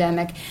AIDS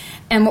epidemic.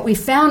 And what we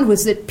found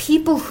was that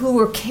people who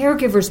were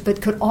caregivers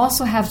but could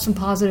also have some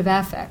positive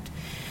affect,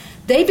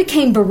 they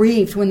became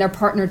bereaved when their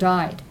partner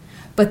died,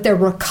 but their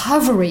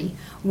recovery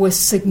was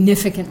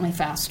significantly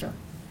faster.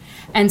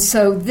 And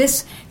so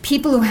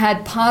people who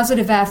had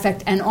positive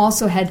affect and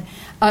also had,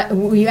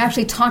 we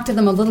actually talked to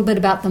them a little bit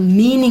about the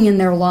meaning in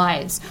their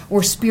lives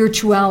or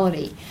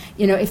spirituality.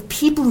 If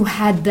people who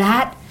had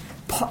that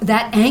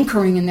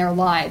anchoring in their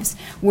lives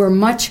were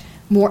much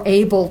more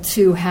able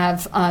to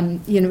have,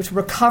 to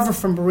recover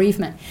from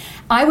bereavement.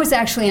 I was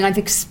actually, and I've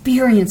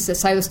experienced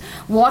this, I was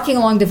walking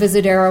along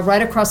Divisadero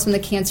right across from the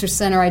cancer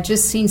center. I'd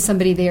just seen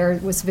somebody there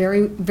who was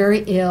very,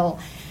 very ill.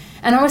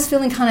 And I was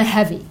feeling kind of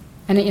heavy.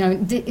 And,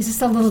 it's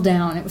just a little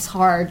down. It was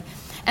hard.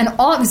 And it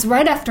was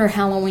right after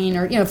Halloween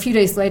or, a few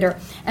days later.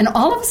 And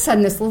all of a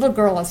sudden, this little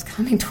girl is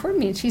coming toward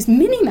me, and she's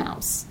Minnie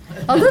Mouse.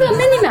 A little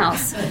Minnie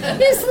Mouse.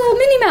 Yes, a little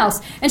Minnie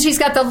Mouse. And she's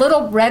got the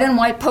little red and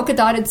white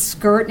polka-dotted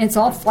skirt, and it's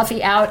all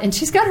fluffy out. And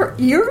she's got her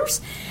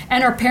ears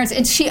and her parents.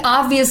 And she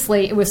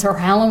obviously, it was her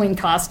Halloween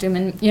costume.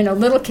 And,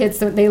 little kids,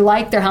 they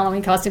like their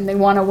Halloween costume. They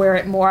want to wear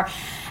it more.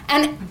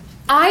 And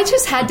I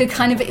just had to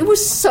it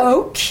was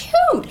so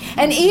cute.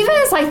 And even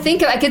as I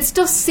think of it, I could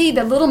still see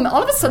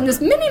all of a sudden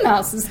this Minnie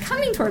Mouse is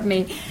coming toward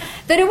me,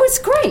 that it was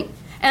great.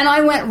 And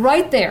I went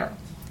right there.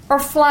 Or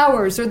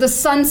flowers, or the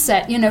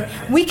sunset,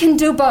 we can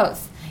do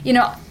both.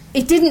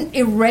 It didn't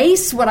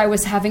erase what I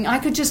was having. I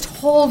could just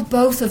hold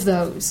both of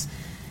those,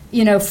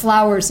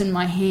 flowers in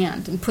my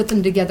hand and put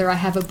them together. I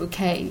have a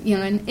bouquet,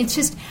 and it's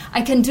just,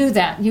 I can do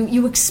that.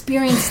 You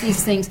experience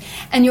these things.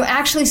 And you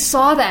actually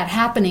saw that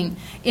happening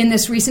in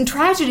this recent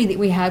tragedy that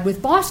we had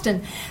with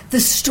Boston, the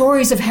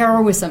stories of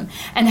heroism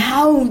and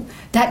how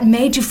that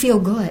made you feel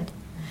good.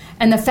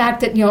 And the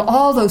fact that,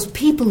 all those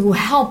people who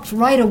helped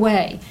right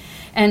away.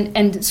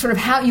 And sort of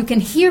how you can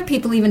hear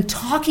people even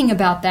talking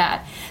about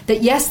that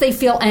yes, they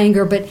feel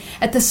anger, but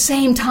at the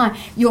same time,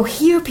 you'll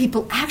hear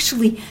people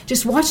actually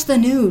just watch the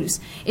news.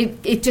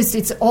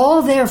 It's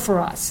all there for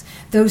us,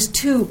 those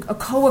two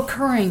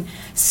co-occurring.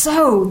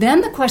 So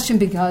then the question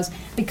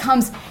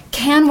becomes,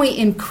 can we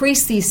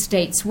increase these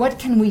states? What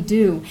can we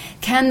do?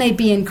 Can they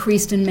be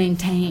increased and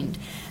maintained?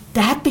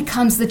 That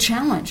becomes the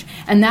challenge,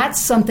 and that's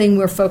something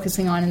we're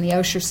focusing on in the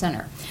Osher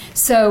Center.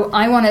 So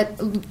I want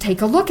to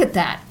take a look at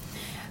that.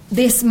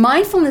 This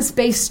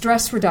mindfulness-based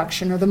stress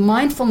reduction, or the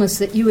mindfulness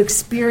that you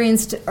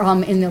experienced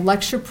in the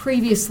lecture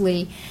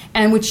previously,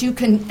 and which you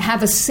can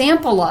have a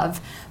sample of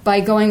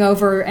by going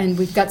over, and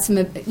we've got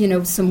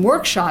some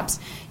workshops.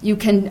 You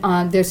can.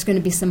 There's going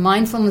to be some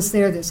mindfulness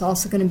there. There's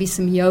also going to be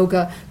some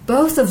yoga.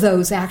 Both of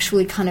those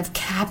actually kind of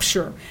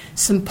capture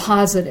some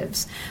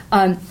positives.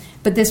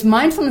 But this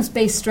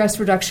mindfulness-based stress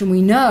reduction,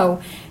 we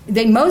know,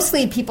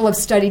 mostly people have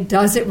studied,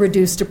 does it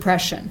reduce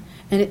depression?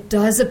 And it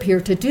does appear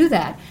to do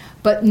that.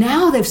 But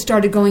now they've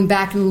started going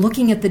back and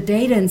looking at the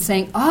data and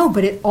saying,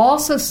 but it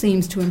also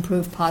seems to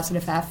improve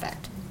positive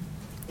affect.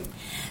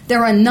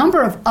 There are a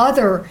number of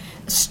other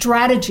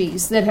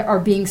strategies that are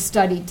being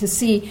studied to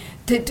see,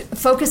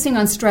 focusing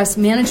on stress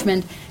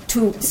management,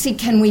 to see,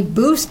 can we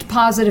boost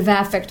positive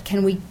affect?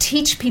 Can we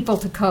teach people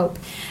to cope?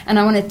 And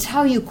I want to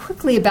tell you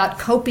quickly about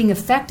coping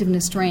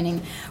effectiveness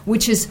training,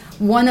 which is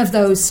one of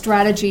those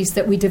strategies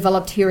that we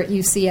developed here at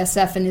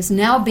UCSF and is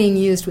now being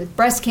used with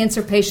breast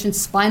cancer patients,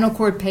 spinal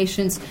cord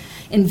patients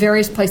in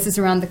various places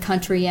around the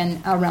country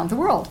and around the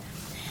world.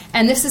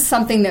 And this is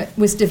something that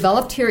was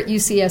developed here at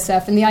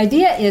UCSF. And the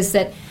idea is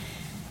that,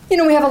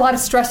 we have a lot of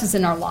stresses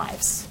in our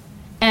lives.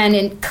 And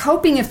in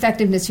coping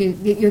effectiveness,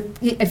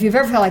 if you've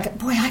ever felt like,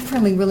 boy, I'm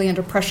feeling really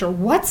under pressure,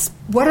 what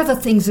are the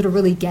things that are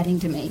really getting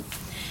to me?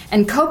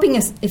 And coping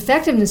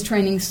effectiveness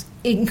trainings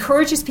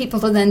encourages people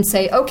to then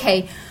say,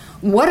 okay,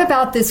 what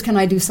about this can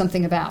I do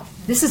something about?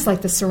 This is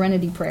like the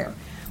serenity prayer.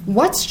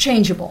 What's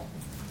changeable?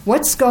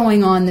 What's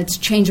going on that's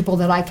changeable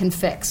that I can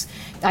fix?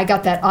 I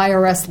got that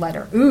IRS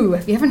letter. Ooh,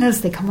 have you ever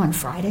noticed they come on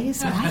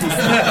Fridays? But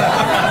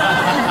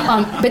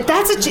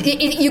that's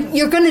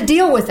you're going to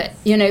deal with it.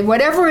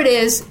 Whatever it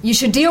is, you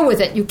should deal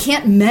with it. You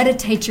can't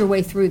meditate your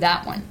way through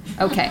that one.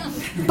 Okay.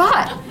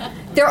 But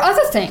there are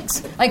other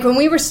things. Like when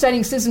we were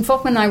studying, Susan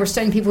Folkman and I were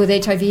studying people with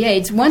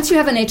HIV/AIDS. Once you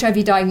have an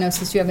HIV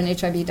diagnosis, you have an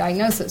HIV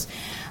diagnosis.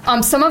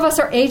 Some of us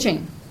are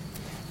aging.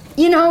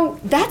 Some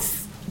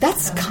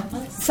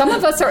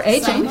of us are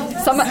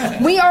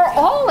aging. We are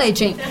all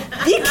aging.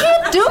 You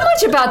can't do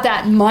much about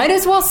that. Might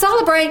as well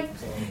celebrate.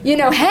 You've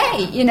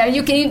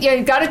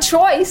got a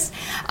choice.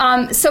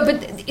 But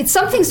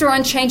some things are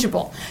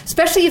unchangeable,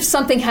 especially if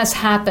something has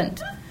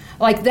happened.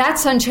 Like,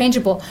 that's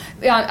unchangeable.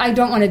 I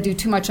don't want to do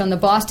too much on the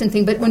Boston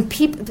thing, but when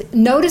people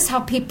notice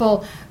how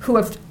people who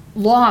have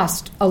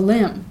lost a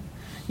limb,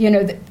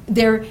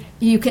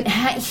 you can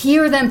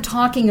hear them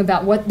talking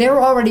about what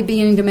they're already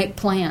beginning to make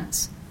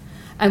plans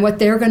and what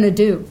they're going to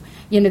do.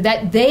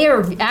 That they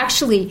are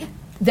actually,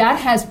 that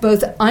has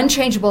both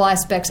unchangeable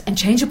aspects and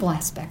changeable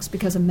aspects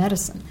because of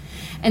medicine.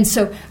 And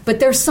so, but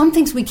there's some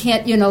things we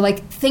can't,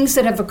 like things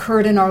that have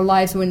occurred in our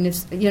lives when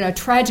it's,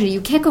 tragedy,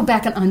 you can't go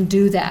back and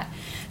undo that.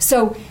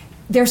 So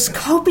there's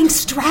coping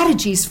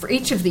strategies for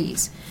each of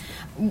these.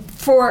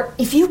 For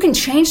if you can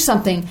change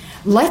something,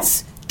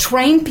 let's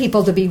train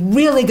people to be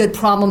really good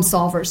problem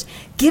solvers.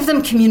 Give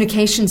them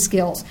communication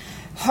skills.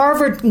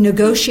 Harvard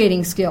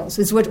negotiating skills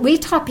is what we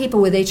taught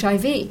people with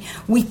HIV.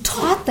 We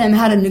taught them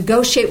how to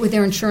negotiate with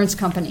their insurance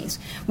companies.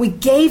 We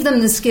gave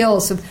them the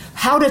skills of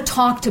how to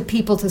talk to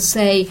people to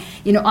say,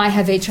 I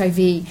have HIV,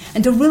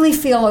 and to really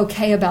feel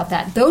okay about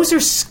that. Those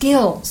are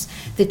skills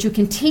that you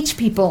can teach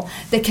people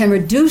that can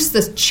reduce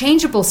the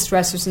changeable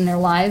stressors in their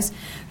lives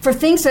for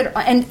things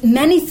and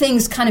many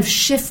things kind of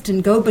shift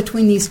and go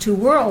between these two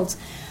worlds.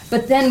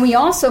 But then we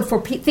also,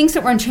 for things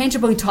that were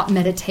unchangeable, we taught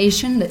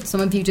meditation, that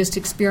some of you just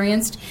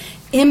experienced,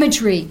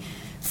 imagery,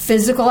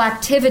 physical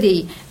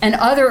activity, and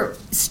other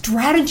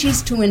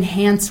strategies to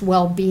enhance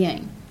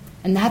well-being.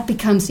 And that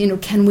becomes,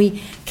 can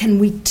we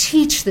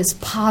teach this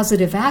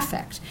positive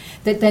affect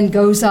that then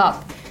goes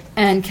up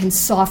and can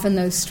soften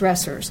those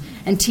stressors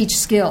and teach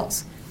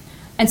skills.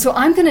 And so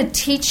I'm going to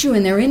teach you,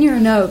 and they're in your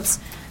notes,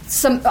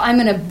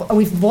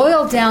 we've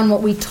boiled down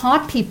what we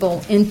taught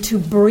people into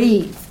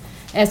breathe.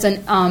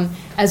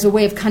 As a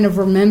way of kind of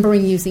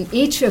remembering, using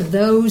each of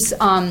those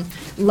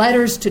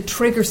letters to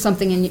trigger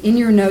something in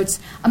your notes.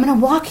 I'm going to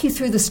walk you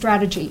through the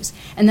strategies.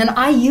 And then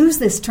I use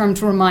this term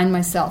to remind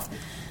myself.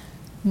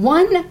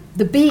 1,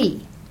 the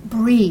B,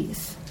 breathe.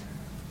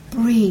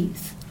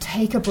 Breathe.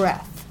 Take a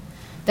breath.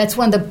 That's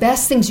one of the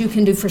best things you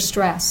can do for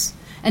stress.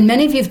 And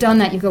many of you have done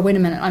that. You go, wait a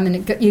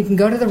minute, you can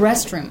go to the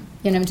restroom,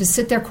 just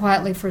sit there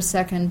quietly for a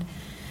second.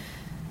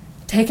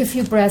 Take a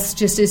few breaths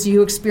just as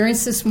you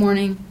experienced this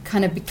morning,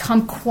 kind of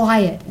become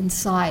quiet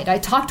inside. I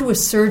talked to a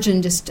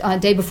surgeon just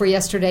day before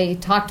yesterday. He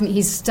talked to me.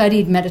 He's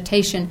studied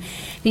meditation.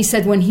 He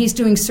said when he's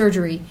doing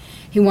surgery,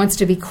 he wants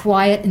to be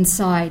quiet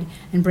inside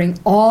and bring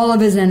all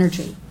of his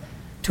energy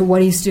to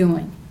what he's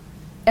doing.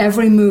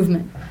 Every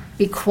movement.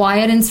 Be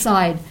quiet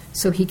inside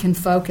so he can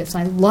focus.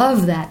 I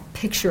love that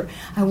picture.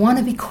 I want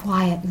to be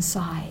quiet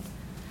inside.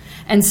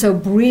 And so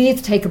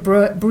breathe, take a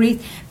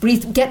breathe,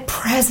 get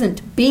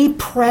present, be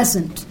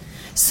present.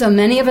 So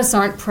many of us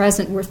aren't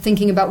present. We're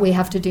thinking about what we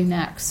have to do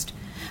next.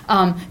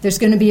 There's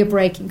going to be a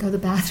break. You can go to the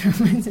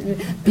bathroom.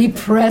 Be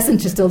present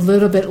just a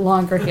little bit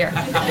longer here.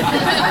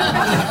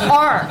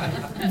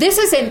 This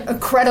is an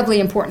incredibly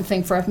important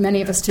thing for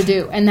many of us to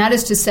do, and that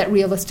is to set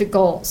realistic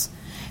goals.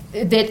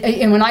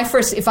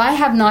 If I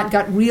have not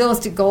got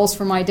realistic goals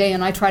for my day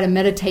and I try to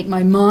meditate,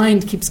 my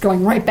mind keeps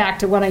going right back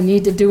to what I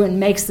need to do and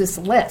makes this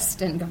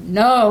list. And go,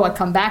 no, I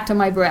come back to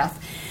my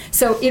breath.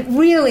 So it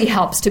really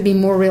helps to be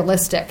more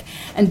realistic.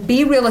 And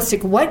be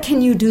realistic. What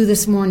can you do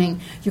this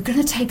morning? You're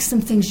going to take some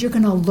things. You're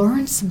going to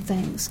learn some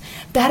things.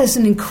 That is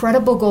an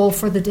incredible goal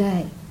for the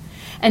day.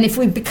 And if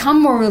we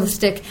become more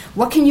realistic,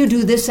 what can you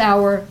do this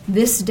hour,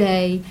 this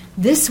day,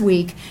 this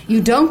week? You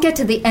don't get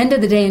to the end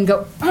of the day and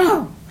go,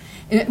 oh,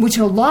 which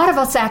a lot of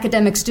us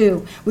academics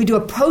do. We do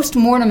a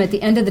post-mortem at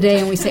the end of the day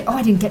and we say,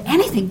 I didn't get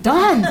anything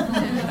done.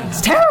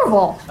 It's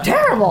terrible.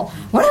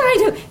 What did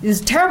I do?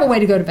 It's a terrible way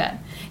to go to bed.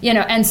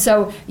 And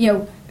so,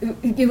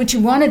 what you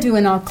want to do,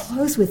 and I'll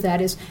close with that,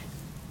 is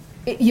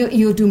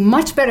you'll do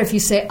much better if you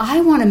say,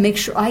 I want to make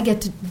sure I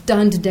get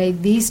done today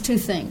these 2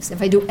 things.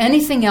 If I do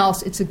anything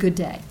else, it's a good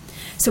day.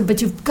 So, but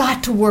you've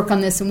got to work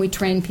on this, and we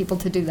train people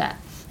to do that.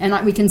 And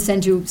we can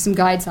send you some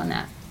guides on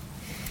that.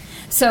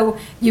 So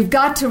you've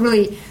got to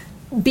really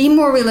be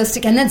more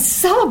realistic and then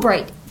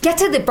celebrate. Get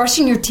to the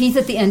brushing your teeth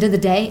at the end of the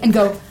day and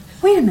go,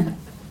 wait a minute,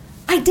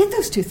 I did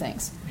those 2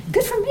 things.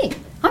 Good for me.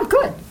 I'm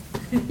good.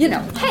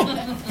 Hey,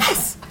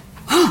 yes,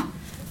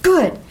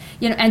 good,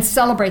 and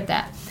celebrate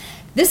that.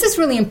 This is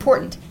really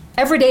important.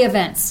 Everyday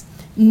events.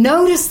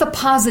 Notice the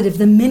positive,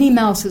 the Minnie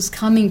Mouse is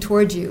coming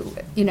toward you.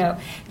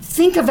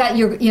 Think about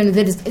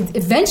that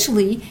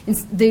eventually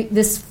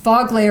this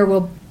fog layer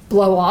will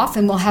blow off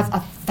and we'll have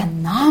a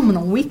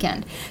phenomenal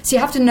weekend. So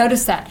you have to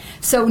notice that.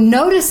 So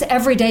notice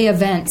everyday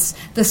events,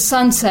 the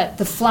sunset,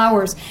 the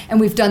flowers. And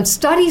we've done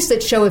studies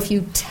that show if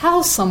you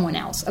tell someone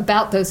else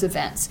about those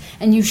events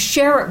and you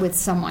share it with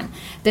someone,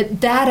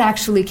 that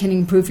actually can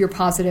improve your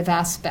positive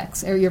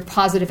aspects or your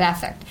positive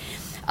affect.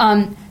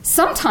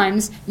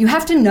 Sometimes you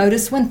have to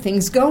notice when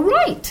things go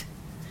right.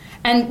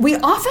 And we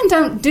often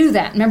don't do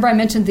that. Remember I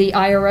mentioned the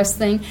IRS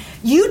thing?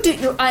 You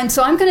do, and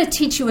so I'm going to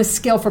teach you a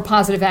skill for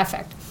positive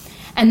affect.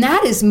 And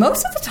that is,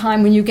 most of the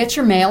time when you get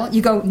your mail,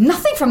 you go,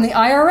 nothing from the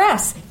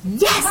IRS.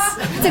 Yes!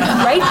 It's a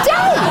great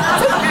day!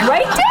 It's a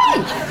great day!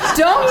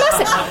 Don't miss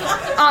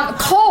it.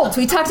 Colds.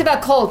 We talked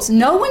about colds.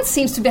 No one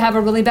seems to have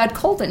a really bad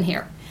cold in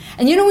here.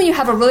 And you know when you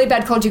have a really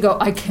bad cold, you go,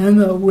 I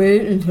cannot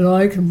wait until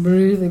I can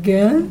breathe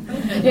again.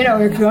 You know,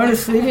 you're going to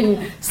sleep and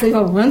you sleep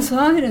on one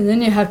side, and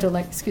then you have to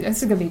excuse,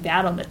 this is going to be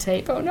bad on the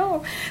tape. Oh,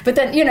 no. But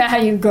then, you know how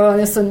you go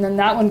this, and then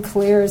that one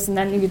clears, and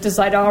then you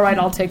decide, all right,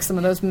 I'll take some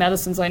of those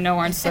medicines I know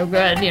aren't so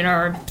good,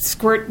 or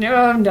squirt,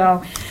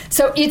 no.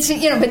 So it's,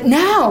 but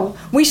now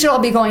we should all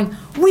be going,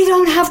 we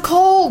don't have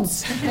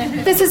colds.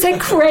 This is a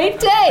great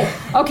day.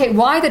 Okay,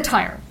 why the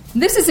tire?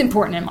 This is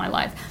important in my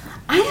life.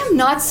 I am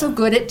not so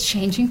good at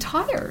changing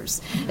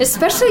tires,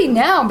 especially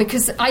now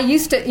because I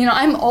used to,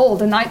 I'm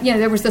old, and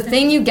there was the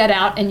thing you get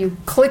out and you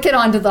click it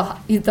onto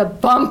the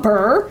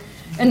bumper,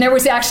 and there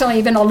was actually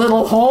even a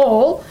little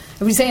hole.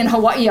 We say in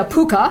Hawaii a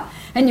puka,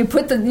 and you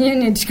put the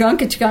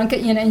chunk it,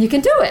 and you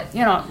can do it.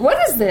 What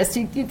is this?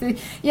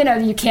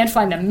 You can't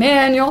find a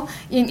manual.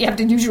 You have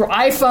to use your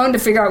iPhone to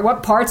figure out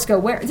what parts go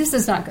where. This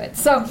is not good.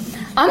 So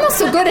I'm not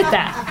so good at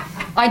that.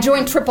 I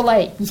joined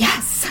AAA.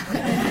 Yes.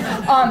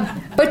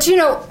 But,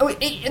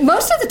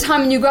 most of the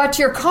time when you go out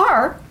to your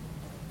car,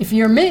 if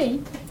you're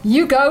me,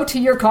 you go to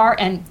your car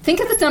and think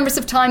of the numbers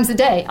of times a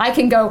day. I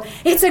can go,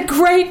 it's a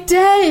great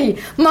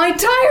day. My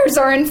tires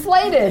are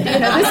inflated.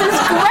 This is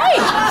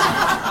great.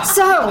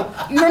 So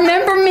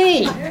remember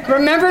me.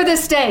 Remember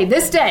this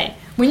day.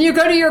 When you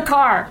go to your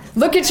car,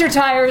 look at your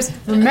tires,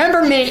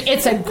 remember me.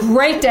 It's a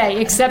great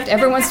day, except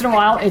every once in a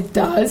while it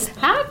does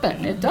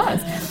happen. It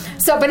does.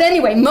 So, but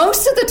anyway,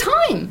 most of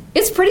the time,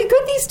 it's pretty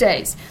good these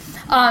days.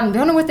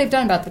 Don't know what they've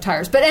done about the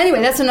tires. But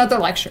anyway, that's another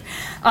lecture.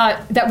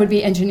 That would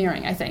be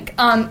engineering, I think.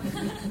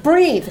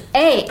 Breathe.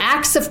 A,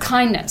 acts of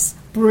kindness.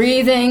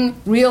 Breathing,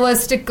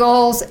 realistic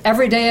goals,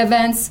 everyday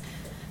events.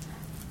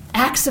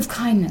 Acts of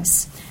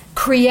kindness.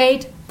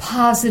 Create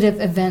positive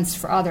events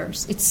for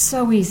others. It's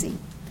so easy.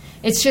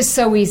 It's just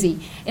so easy.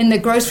 In the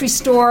grocery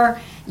store,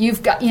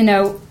 you've got,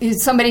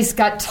 somebody's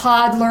got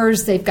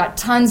toddlers, they've got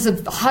tons of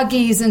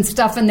Huggies and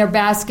stuff in their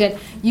basket.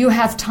 You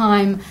have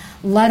time,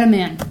 let them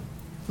in.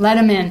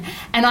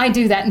 And I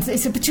do that. And they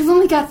said, but you've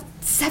only got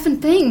 7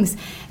 things.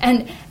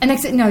 And I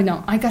said,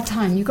 no, I got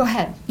time. You go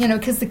ahead.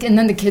 And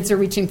then the kids are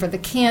reaching for the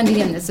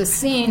candy, and there's a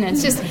scene. And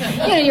it's just,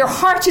 your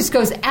heart just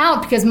goes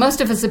out because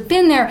most of us have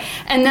been there.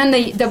 And then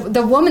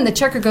the woman, the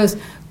checker, goes,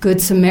 Good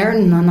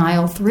Samaritan on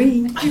aisle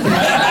 3.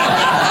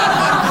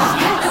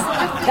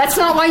 That's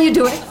not why you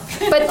do it.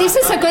 But this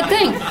is a good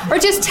thing. Or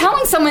just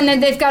telling someone that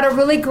they've got a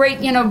really great,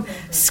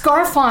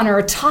 scarf on or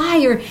a tie.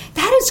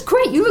 That is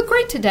great. You look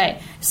great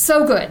today.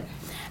 So good.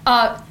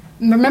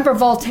 Remember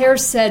Voltaire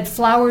said,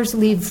 flowers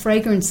leave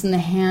fragrance in the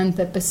hand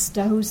that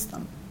bestows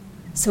them.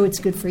 So it's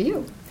good for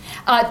you.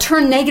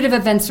 Turn negative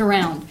events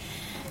around.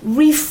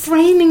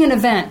 Reframing an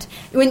event.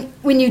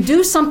 When you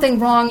do something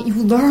wrong, you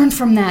learn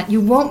from that.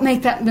 You won't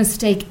make that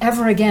mistake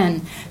ever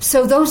again.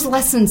 So those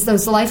lessons,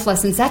 those life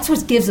lessons, that's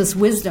what gives us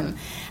wisdom.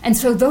 And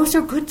so those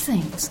are good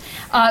things.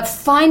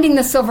 Finding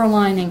the silver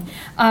lining.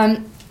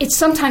 It's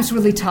sometimes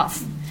really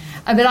tough.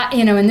 But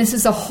and this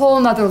is a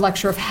whole other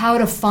lecture of how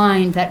to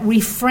find that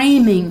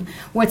reframing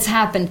what's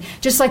happened.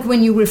 Just like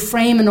when you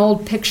reframe an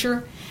old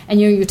picture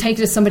and you take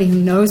it to somebody who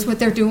knows what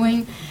they're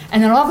doing,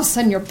 and then all of a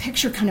sudden your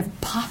picture kind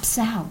of pops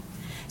out.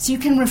 So you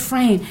can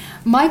reframe.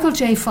 Michael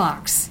J.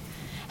 Fox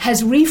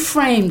has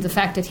reframed the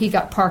fact that he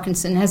got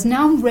Parkinson, has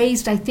now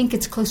raised, I think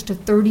it's close to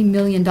 $30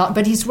 million,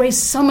 but he's raised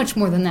so much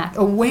more than that.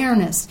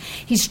 Awareness.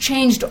 He's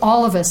changed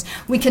all of us.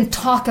 We can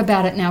talk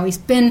about it now. He's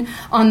been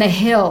on the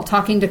Hill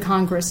talking to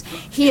Congress.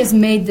 He has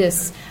made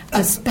this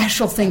a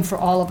special thing for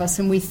all of us,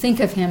 and we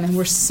think of him, and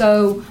we're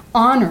so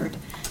honored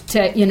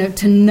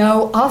to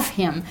know of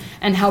him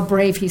and how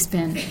brave he's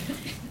been.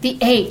 The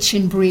H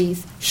in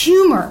breathe.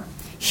 Humor.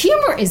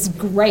 Humor is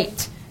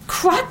great.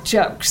 Crap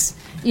jokes.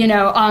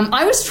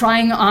 I was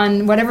trying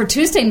on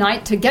Tuesday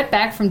night to get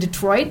back from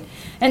Detroit.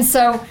 And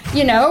so,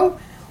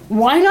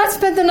 why not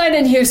spend the night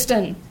in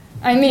Houston?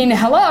 I mean,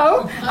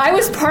 hello. I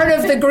was part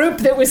of the group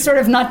that was sort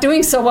of not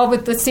doing so well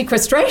with the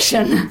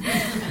sequestration.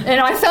 And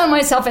I found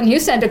myself in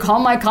Houston to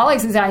call my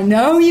colleagues and say, I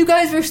know you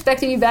guys were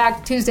expecting me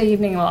back Tuesday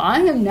evening. Well, I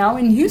am now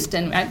in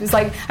Houston. I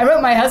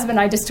wrote my husband,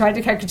 I just tried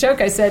to crack a joke.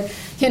 I said,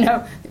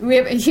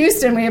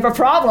 Houston, we have a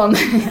problem.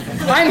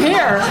 I'm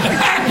here.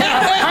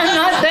 I'm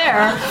not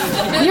there.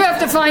 You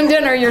have to find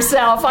dinner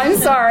yourself. I'm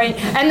sorry.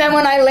 And then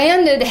when I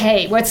landed,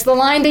 hey, what's the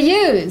line to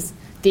use?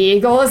 The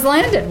eagle has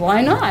landed.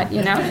 Why not,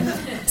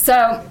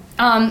 So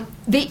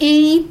the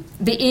E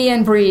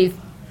in breathe.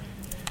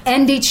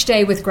 End each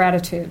day with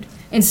gratitude.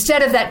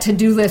 Instead of that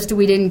to-do list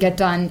we didn't get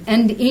done,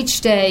 end each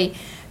day,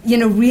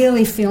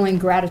 really feeling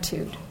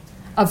gratitude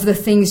of the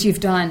things you've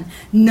done.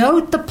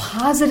 Note the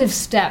positive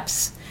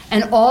steps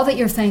and all that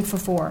you're thankful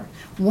for.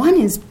 One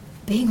is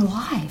being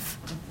alive.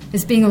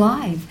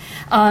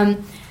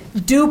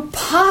 do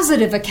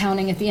positive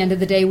accounting at the end of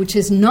the day, which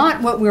is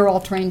not what we're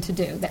all trained to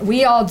do. That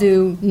we all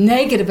do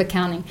negative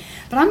accounting.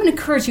 But I'm going to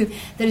encourage you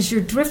that as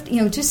you're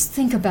just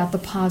think about the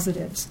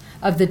positives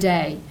of the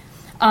day.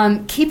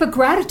 Keep a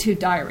gratitude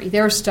diary.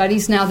 There are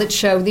studies now that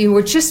show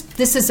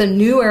this is a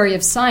new area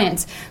of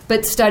science,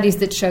 but studies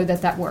that show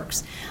that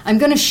works. I'm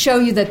going to show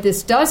you that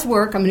this does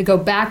work. I'm going to go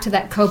back to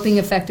that coping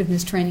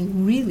effectiveness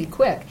training really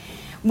quick.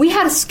 We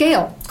had a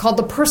scale called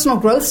the personal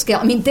growth scale.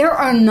 I mean, there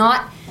are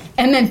not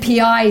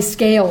MMPI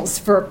scales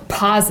for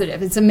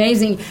positive. It's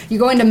amazing. You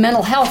go into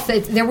mental health,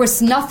 there was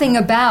nothing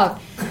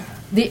about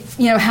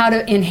how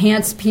to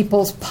enhance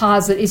people's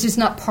positive. It's just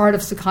not part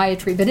of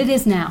psychiatry, but it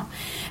is now.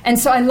 And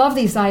so I love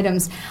these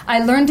items. I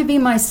learned to be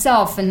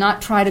myself and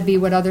not try to be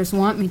what others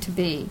want me to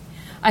be.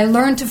 I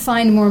learned to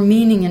find more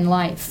meaning in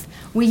life.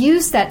 We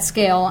used that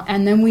scale,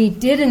 and then we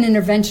did an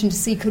intervention to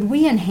see could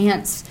we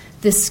enhance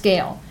this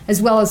scale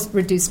as well as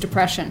reduce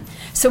depression.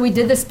 So we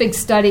did this big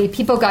study.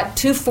 People got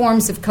 2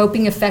 forms of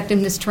coping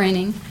effectiveness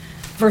training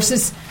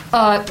versus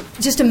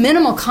just a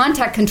minimal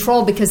contact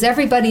control because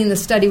everybody in the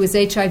study was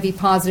HIV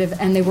positive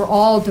and they were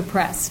all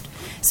depressed.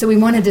 So we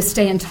wanted to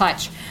stay in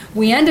touch.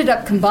 We ended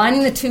up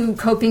combining the 2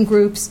 coping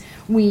groups.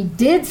 We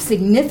did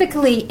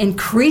significantly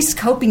increase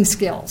coping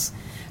skills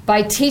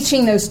by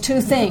teaching those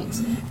 2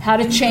 things, how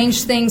to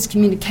change things,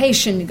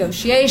 communication,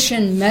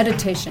 negotiation,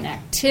 meditation,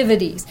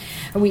 activities.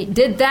 We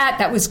did that.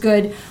 That was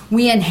good.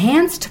 We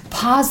enhanced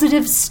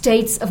positive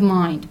states of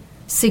mind,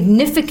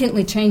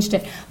 significantly changed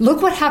it.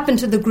 Look what happened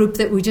to the group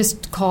that we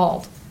just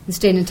called and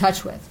stayed in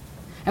touch with.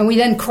 And we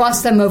then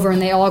crossed them over,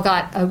 and they all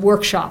got a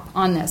workshop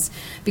on this,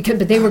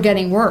 but they were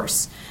getting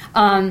worse.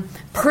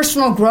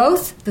 Personal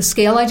growth, the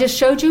scale I just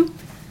showed you,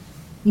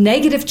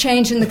 negative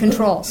change in the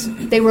controls.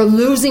 They were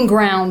losing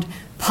ground,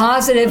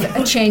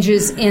 positive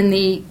changes in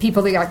the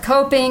people that got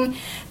coping.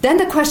 Then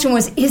the question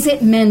was, is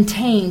it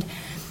maintained?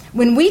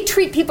 When we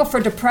treat people for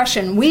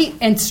depression,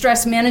 and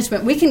stress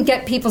management, we can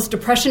get people's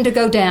depression to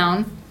go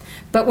down,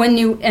 but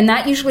and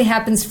that usually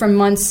happens from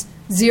months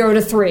 0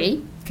 to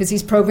 3, because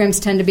these programs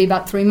tend to be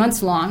about 3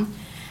 months long,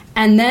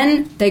 and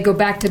then they go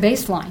back to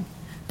baseline.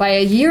 By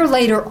a year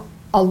later,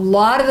 a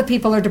lot of the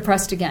people are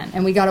depressed again,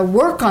 and we got to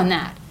work on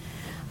that.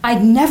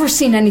 I'd never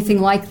seen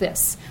anything like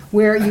this,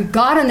 where you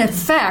got an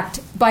effect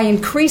by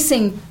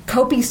increasing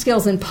coping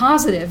skills and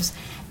positives,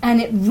 and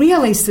it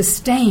really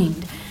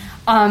sustained.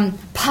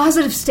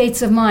 Positive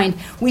states of mind.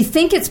 We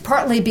think it's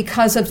partly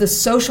because of the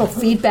social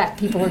feedback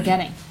people are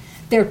getting.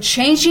 They're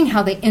changing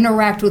how they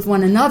interact with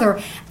one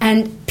another,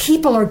 and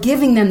people are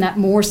giving them that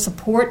more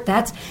support.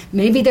 That's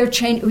maybe they're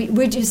changing.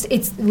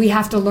 We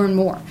have to learn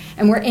more,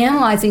 and we're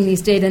analyzing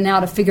these data now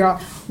to figure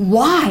out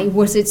why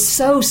was it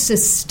so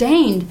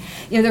sustained.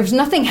 There was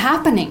nothing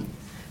happening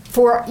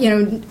for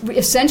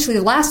essentially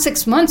the last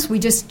 6 months. We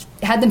just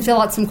had them fill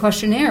out some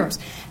questionnaires,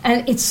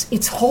 and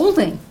it's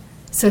holding.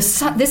 So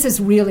this is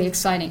really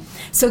exciting.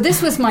 So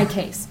this was my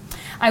case.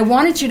 I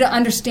wanted you to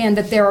understand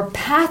that there are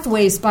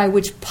pathways by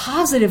which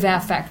positive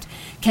affect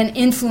can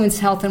influence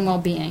health and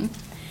well-being.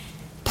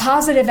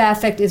 Positive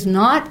affect is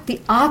not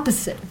the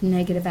opposite of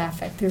negative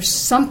affect. There's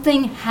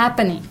something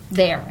happening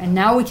there. And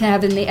now we can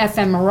have in the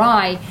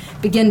fMRI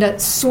begin to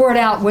sort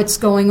out what's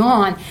going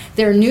on.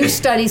 There are new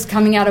studies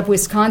coming out of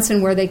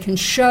Wisconsin where they can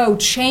show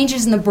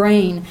changes in the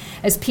brain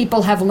as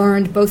people have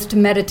learned both to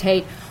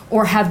meditate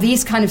or have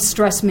these kind of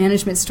stress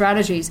management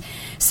strategies.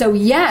 So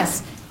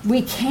yes,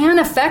 we can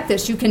affect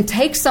this. You can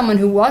take someone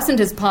who wasn't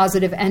as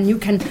positive and you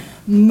can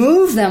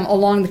move them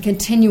along the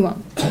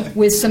continuum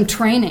with some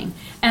training.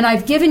 And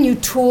I've given you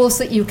tools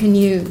that you can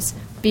use,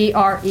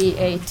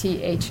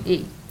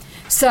 BREATHE.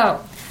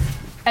 So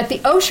at the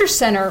Osher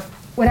Center,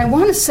 what I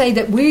want to say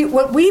that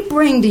what we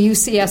bring to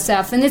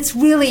UCSF, and it's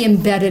really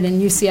embedded in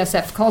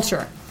UCSF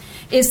culture,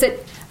 is that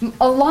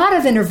a lot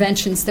of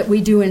interventions that we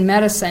do in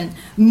medicine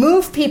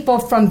move people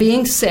from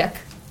being sick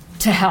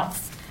to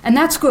health. And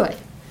that's good.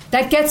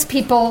 That gets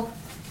people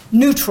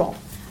neutral,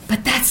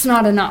 but that's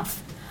not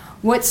enough.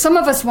 What some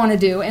of us want to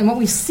do, and what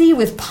we see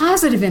with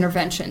positive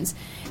interventions,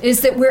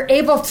 is that we're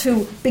able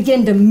to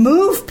begin to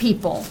move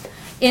people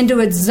into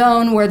a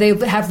zone where they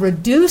have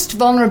reduced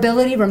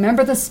vulnerability.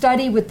 Remember the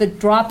study with the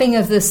dropping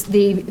of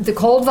the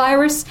cold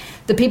virus?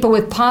 The people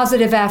with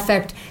positive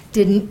affect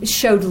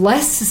showed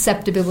less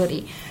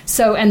susceptibility.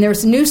 So, and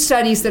there's new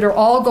studies that are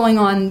all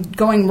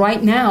going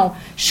right now,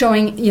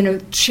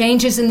 showing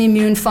changes in the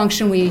immune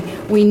function.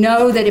 We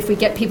know that if we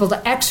get people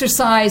to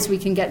exercise, we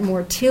can get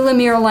more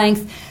telomere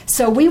length.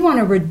 So we want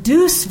to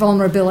reduce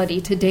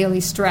vulnerability to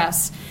daily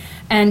stress,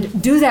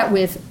 and do that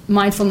with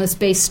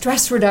mindfulness-based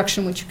stress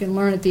reduction, which you can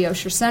learn at the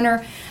Osher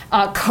Center.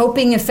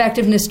 Coping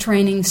effectiveness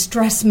training,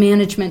 stress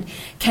management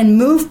can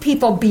move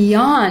people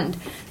beyond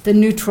the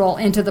neutral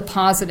into the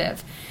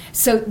positive.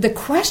 So the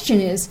question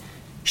is,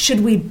 should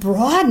we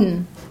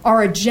broaden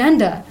our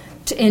agenda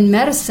in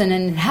medicine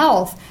and in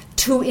health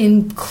to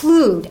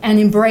include and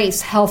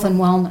embrace health and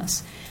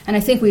wellness? And I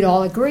think we'd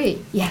all agree,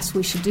 yes,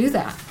 we should do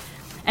that.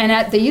 And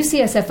at the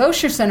UCSF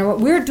Osher Center, what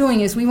we're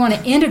doing is we want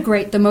to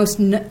integrate the most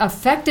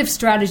effective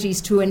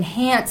strategies to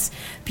enhance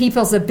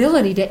people's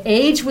ability to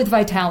age with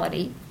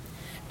vitality,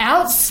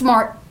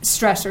 outsmart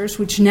stressors,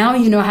 which now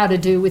you know how to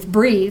do with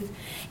Breathe,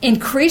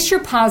 increase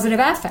your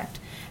positive affect.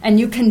 And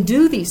you can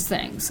do these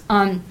things.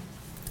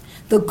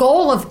 The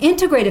goal of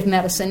integrative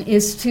medicine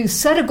is to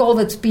set a goal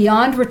that's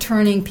beyond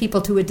returning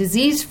people to a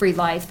disease-free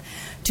life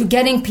to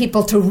getting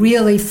people to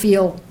really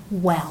feel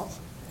well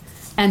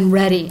and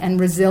ready and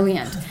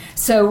resilient.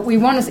 So we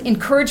want to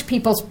encourage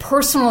people's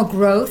personal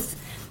growth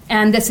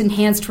and this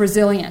enhanced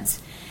resilience.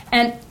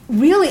 And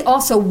really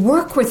also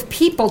work with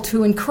people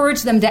to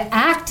encourage them to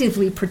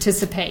actively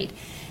participate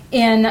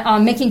in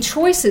making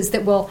choices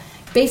that will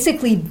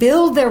basically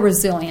build their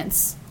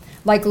resilience,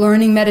 like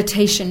learning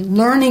meditation,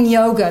 learning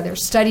yoga.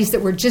 There's studies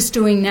that we're just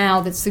doing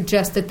now that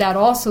suggest that that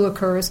also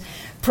occurs,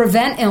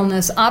 prevent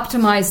illness,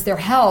 optimize their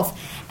health,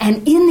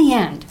 and in the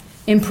end,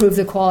 improve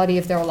the quality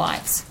of their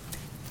lives.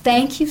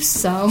 Thank you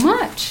so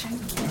much.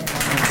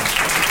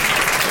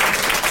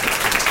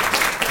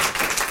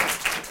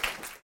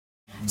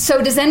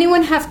 So does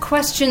anyone have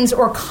questions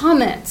or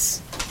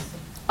comments,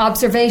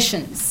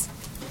 observations?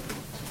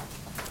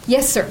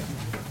 Yes, sir.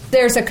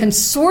 There's a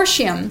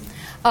consortium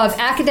of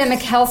academic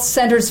health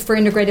centers for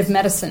integrative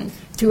medicine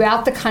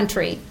throughout the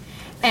country.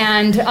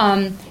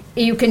 And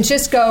you can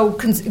just go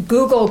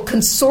Google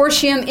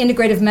Consortium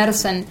Integrative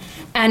Medicine,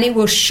 and it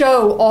will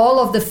show all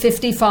of the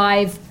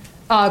 55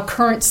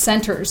 current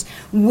centers.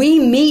 We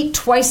meet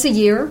twice a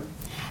year,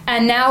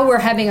 and now we're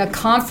having a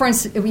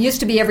conference. It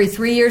used to be every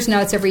 3 years.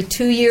 Now it's every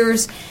 2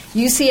 years.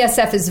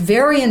 UCSF is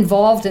very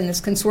involved in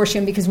this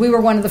consortium because we were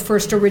one of the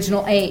first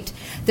original 8.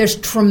 There's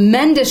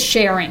tremendous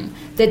sharing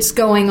that's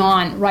going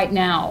on right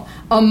now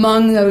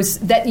among those.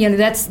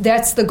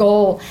 That's the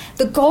goal.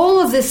 The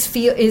goal of this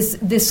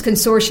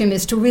consortium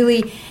is to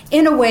really,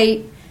 in a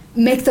way,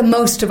 make the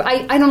most of.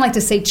 I don't like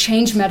to say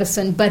change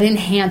medicine, but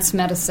enhance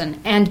medicine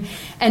and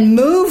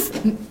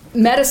move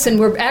medicine.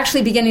 We're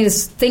actually beginning to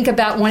think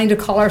about wanting to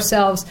call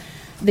ourselves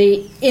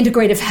the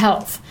integrative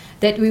health,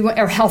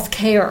 or health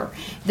care,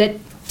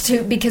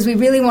 because we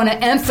really want to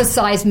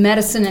emphasize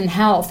medicine and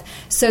health.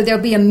 So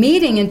there'll be a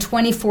meeting in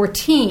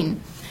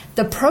 2014.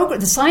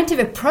 The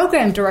scientific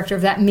program director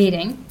of that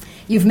meeting,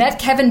 you've met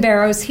Kevin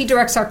Barrows. He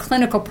directs our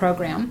clinical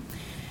program.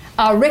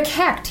 Rick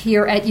Hecht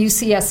here at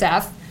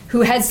UCSF,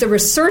 who heads the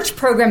research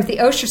program at the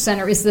Osher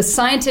Center, is the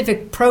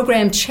scientific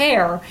program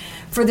chair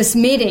for this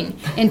meeting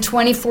in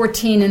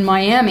 2014 in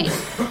Miami.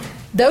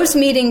 Those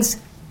meetings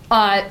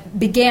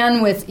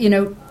began with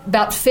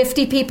about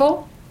 50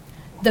 people.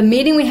 The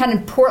meeting we had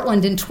in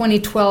Portland in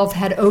 2012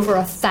 had over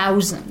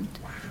 1,000.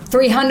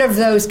 300 of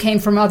those came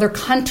from other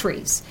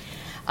countries.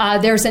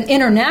 There's an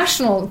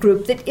international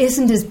group that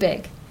isn't as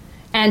big.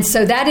 And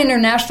so that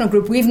international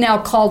group, we've now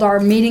called our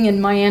meeting in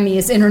Miami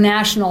as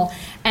international.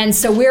 And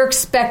so we're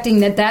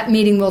expecting that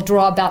meeting will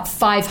draw about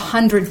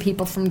 500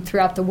 people from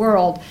throughout the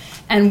world.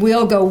 And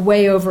we'll go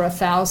way over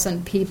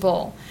 1,000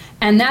 people.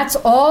 And that's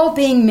all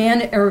being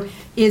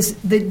is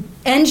the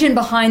engine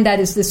behind that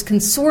is this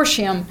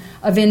consortium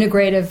of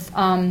integrative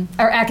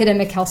or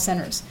academic health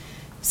centers.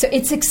 So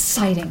it's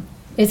exciting.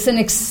 It's an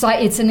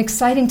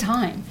exciting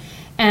time.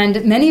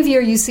 And many of you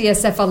are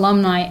UCSF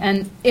alumni,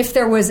 and if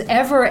there was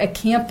ever a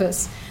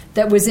campus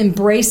that was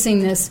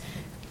embracing this,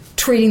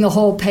 treating the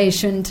whole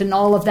patient and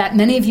all of that,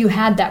 many of you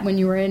had that when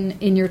you were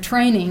in your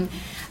training.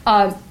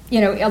 A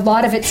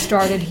lot of it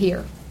started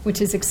here,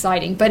 which is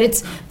exciting. But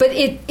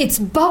it's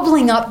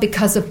bubbling up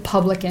because of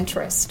public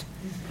interest.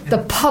 The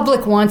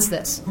public wants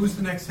this. Who's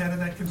the next head of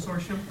that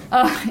consortium?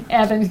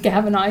 Evan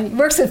Gavin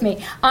works with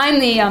me. I'm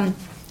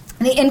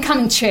the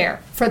incoming chair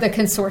for the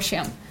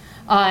consortium.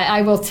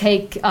 I will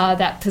take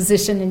that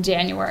position in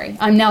January.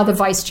 I'm now the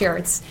vice chair.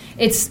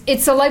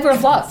 It's a labor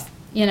of love,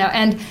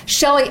 And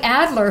Shelley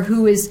Adler,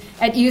 who is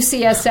at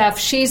UCSF,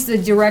 she's the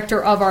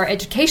director of our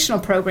educational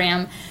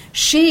program.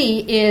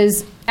 She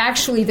is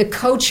actually the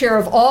co-chair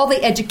of all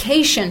the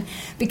education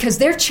because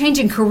they're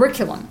changing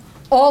curriculum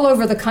all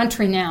over the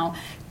country now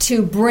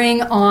to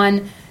bring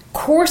on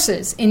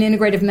courses in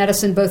integrative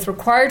medicine, both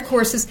required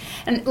courses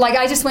and like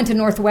I just went to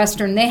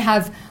Northwestern. They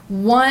have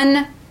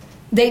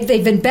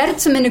They've embedded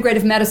some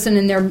integrative medicine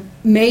in their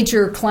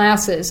major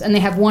classes, and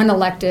they have one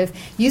elective.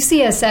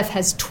 UCSF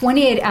has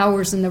 28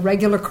 hours in the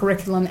regular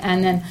curriculum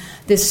and then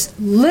this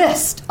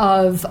list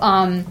of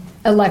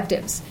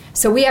electives.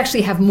 So we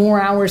actually have more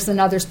hours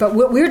than others, but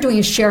what we're doing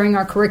is sharing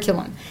our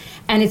curriculum.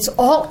 And it's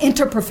all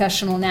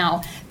interprofessional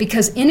now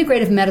because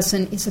integrative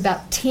medicine is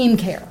about team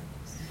care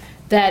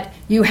that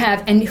you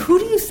have. And who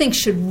do you think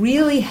should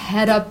really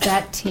head up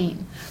that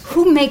team?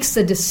 Who makes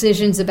the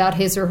decisions about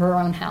his or her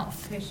own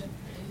health?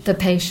 The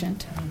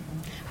patient.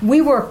 We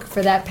work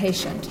for that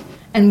patient,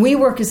 and we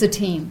work as a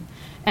team.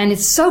 And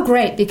it's so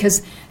great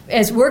because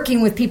as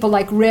working with people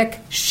like Rick,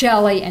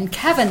 Shelley, and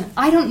Kevin,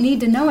 I don't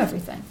need to know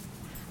everything.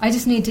 I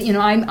just need to,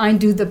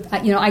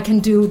 I can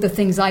do the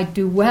things I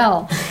do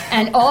well.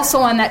 And also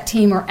on that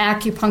team are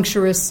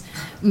acupuncturists,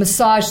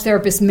 massage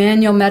therapists,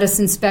 manual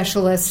medicine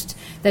specialists.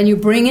 Then you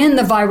bring in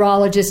the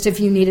virologist if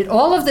you need it.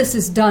 All of this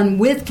is done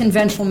with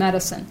conventional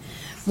medicine.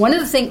 One of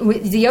the things,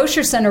 with the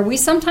Osher Center, we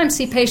sometimes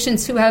see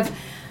patients who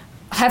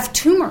have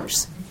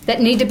tumors that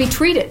need to be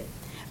treated,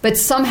 but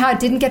somehow it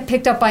didn't get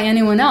picked up by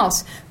anyone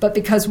else. But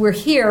because we're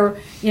here,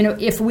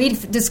 if we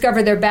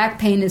discover their back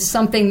pain is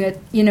something that,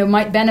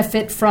 might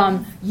benefit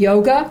from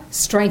yoga,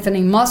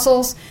 strengthening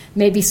muscles,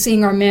 maybe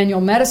seeing our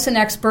manual medicine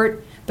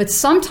expert. But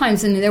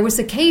sometimes, and there was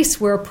a case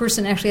where a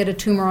person actually had a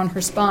tumor on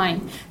her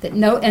spine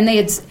and they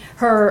had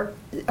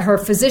her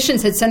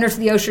physicians had sent her to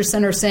the Osher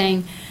Center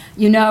saying,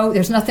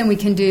 there's nothing we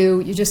can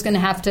do. You're just going to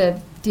have to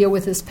deal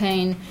with this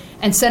pain.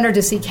 And sent her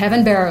to see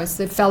Kevin Barrows,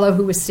 the fellow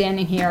who was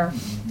standing here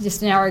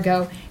just an hour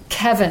ago.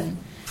 Kevin,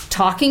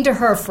 talking to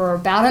her for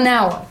about an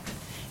hour,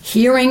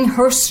 hearing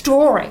her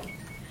story.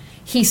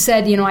 He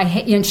said,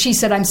 and she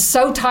said, I'm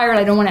so tired.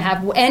 I don't want to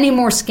have any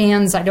more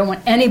scans. I don't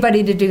want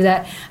anybody to do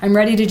that. I'm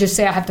ready to just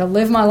say I have to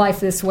live my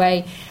life this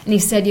way. And he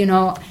said,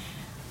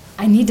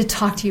 I need to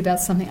talk to you about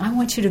something. I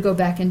want you to go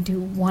back and do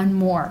one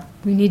more.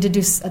 We need to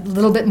do a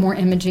little bit more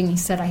imaging. He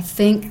said, I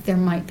think there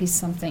might be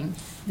something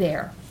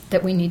there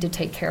that we need to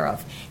take care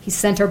of. He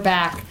sent her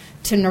back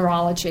to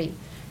neurology.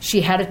 She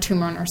had a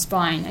tumor in her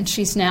spine, and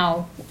she's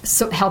now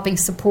helping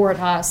support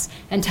us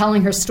and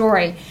telling her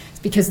story,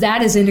 because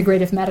that is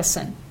integrative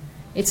medicine.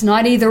 It's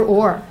not either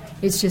or.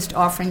 It's just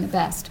offering the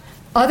best.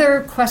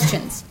 Other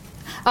questions?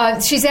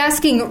 She's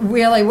asking,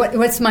 really,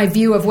 what's my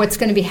view of what's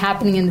going to be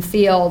happening in the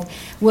field?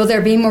 Will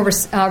there be more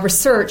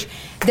research?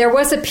 There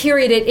was a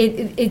period.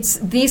 It's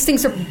these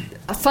things are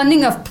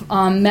funding of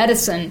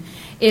medicine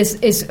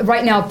is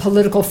right now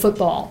political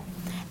football,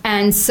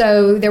 and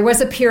so there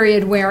was a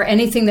period where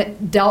anything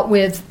that dealt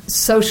with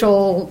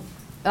social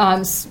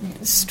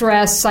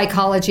stress,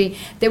 psychology,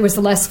 there was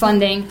less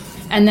funding,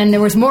 and then there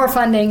was more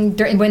funding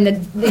when the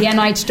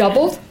NIH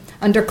doubled.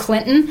 Under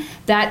Clinton,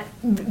 that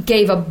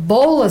gave a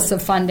bolus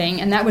of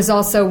funding, and that was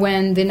also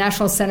when the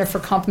National Center for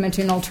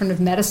Complementary and Alternative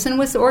Medicine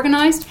was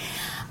organized.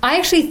 I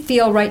actually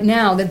feel right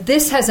now that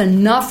this has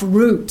enough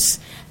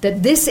roots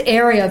that this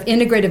area of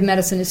integrative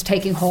medicine is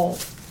taking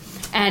hold,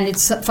 and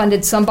it's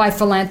funded some by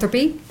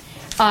philanthropy.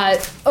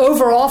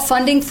 Overall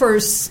funding for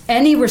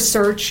any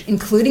research,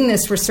 including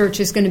this research,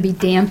 is going to be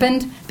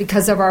dampened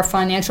because of our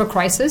financial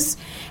crisis,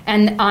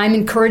 and I'm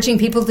encouraging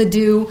people to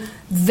do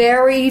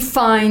very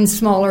fine,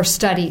 smaller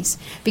studies,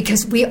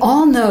 because we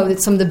all know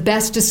that some of the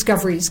best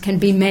discoveries can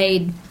be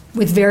made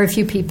with very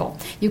few people.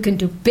 You can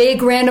do big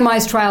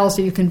randomized trials,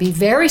 or you can be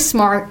very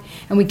smart,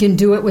 and we can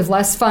do it with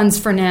less funds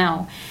for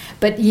now.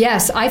 But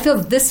yes, I feel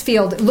this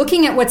field,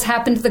 looking at what's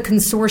happened to the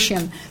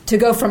consortium, to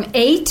go from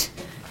 8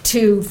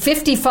 to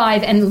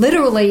 55, and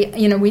literally,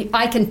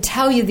 I can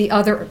tell you the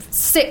other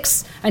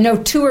 6. I know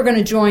 2 are going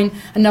to join,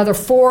 another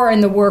 4 are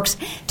in the works.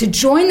 To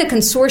join the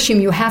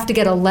consortium, you have to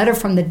get a letter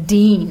from the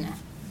dean.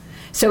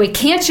 So it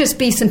can't just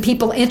be some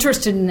people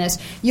interested in this.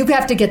 You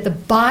have to get the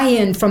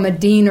buy-in from a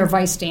dean or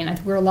vice dean. I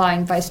think we're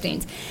relying vice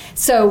deans.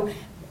 So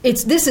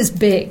this is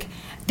big.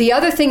 The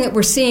other thing that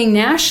we're seeing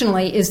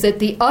nationally is that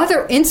the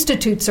other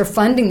institutes are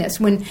funding this.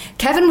 When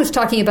Kevin was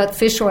talking about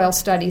fish oil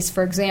studies,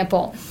 for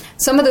example,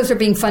 some of those are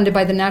being funded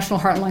by the National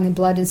Heart, Lung, and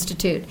Blood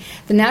Institute.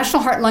 The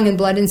National Heart, Lung, and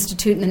Blood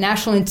Institute and the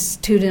National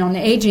Institute on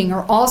Aging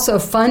are also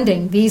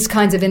funding these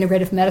kinds of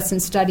integrative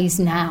medicine studies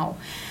now.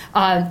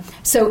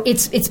 So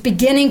it's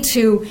beginning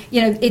to,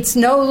 it's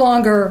no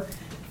longer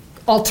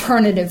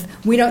alternative.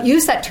 We don't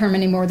use that term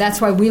anymore.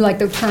 That's why we like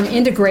the term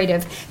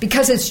integrative,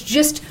 because it's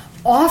just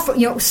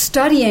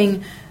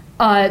studying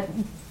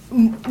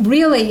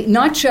really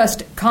not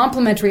just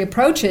complementary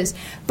approaches,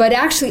 but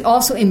actually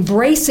also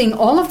embracing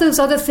all of those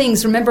other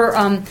things. Remember,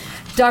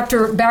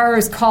 Dr.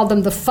 Barrows called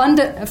them the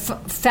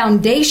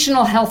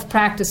foundational health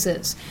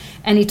practices.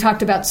 And he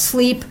talked about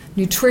sleep,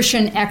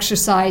 nutrition,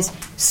 exercise,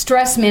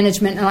 stress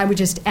management, and I would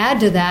just add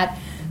to that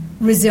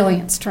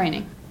resilience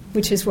training,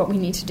 which is what we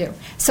need to do.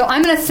 So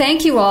I'm going to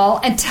thank you all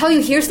and tell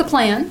you, here's the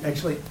plan.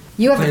 Actually,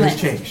 you have the plan a has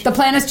changed. The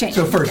plan has changed.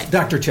 So first,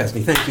 Dr.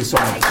 Chesney, thank you so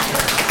much.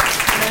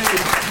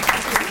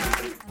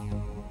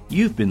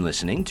 You've been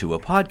listening to a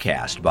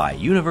podcast by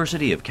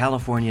University of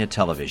California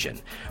Television.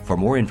 For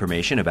more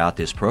information about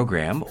this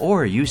program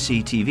or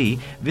UCTV,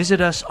 visit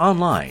us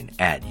online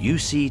at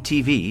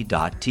uctv.tv.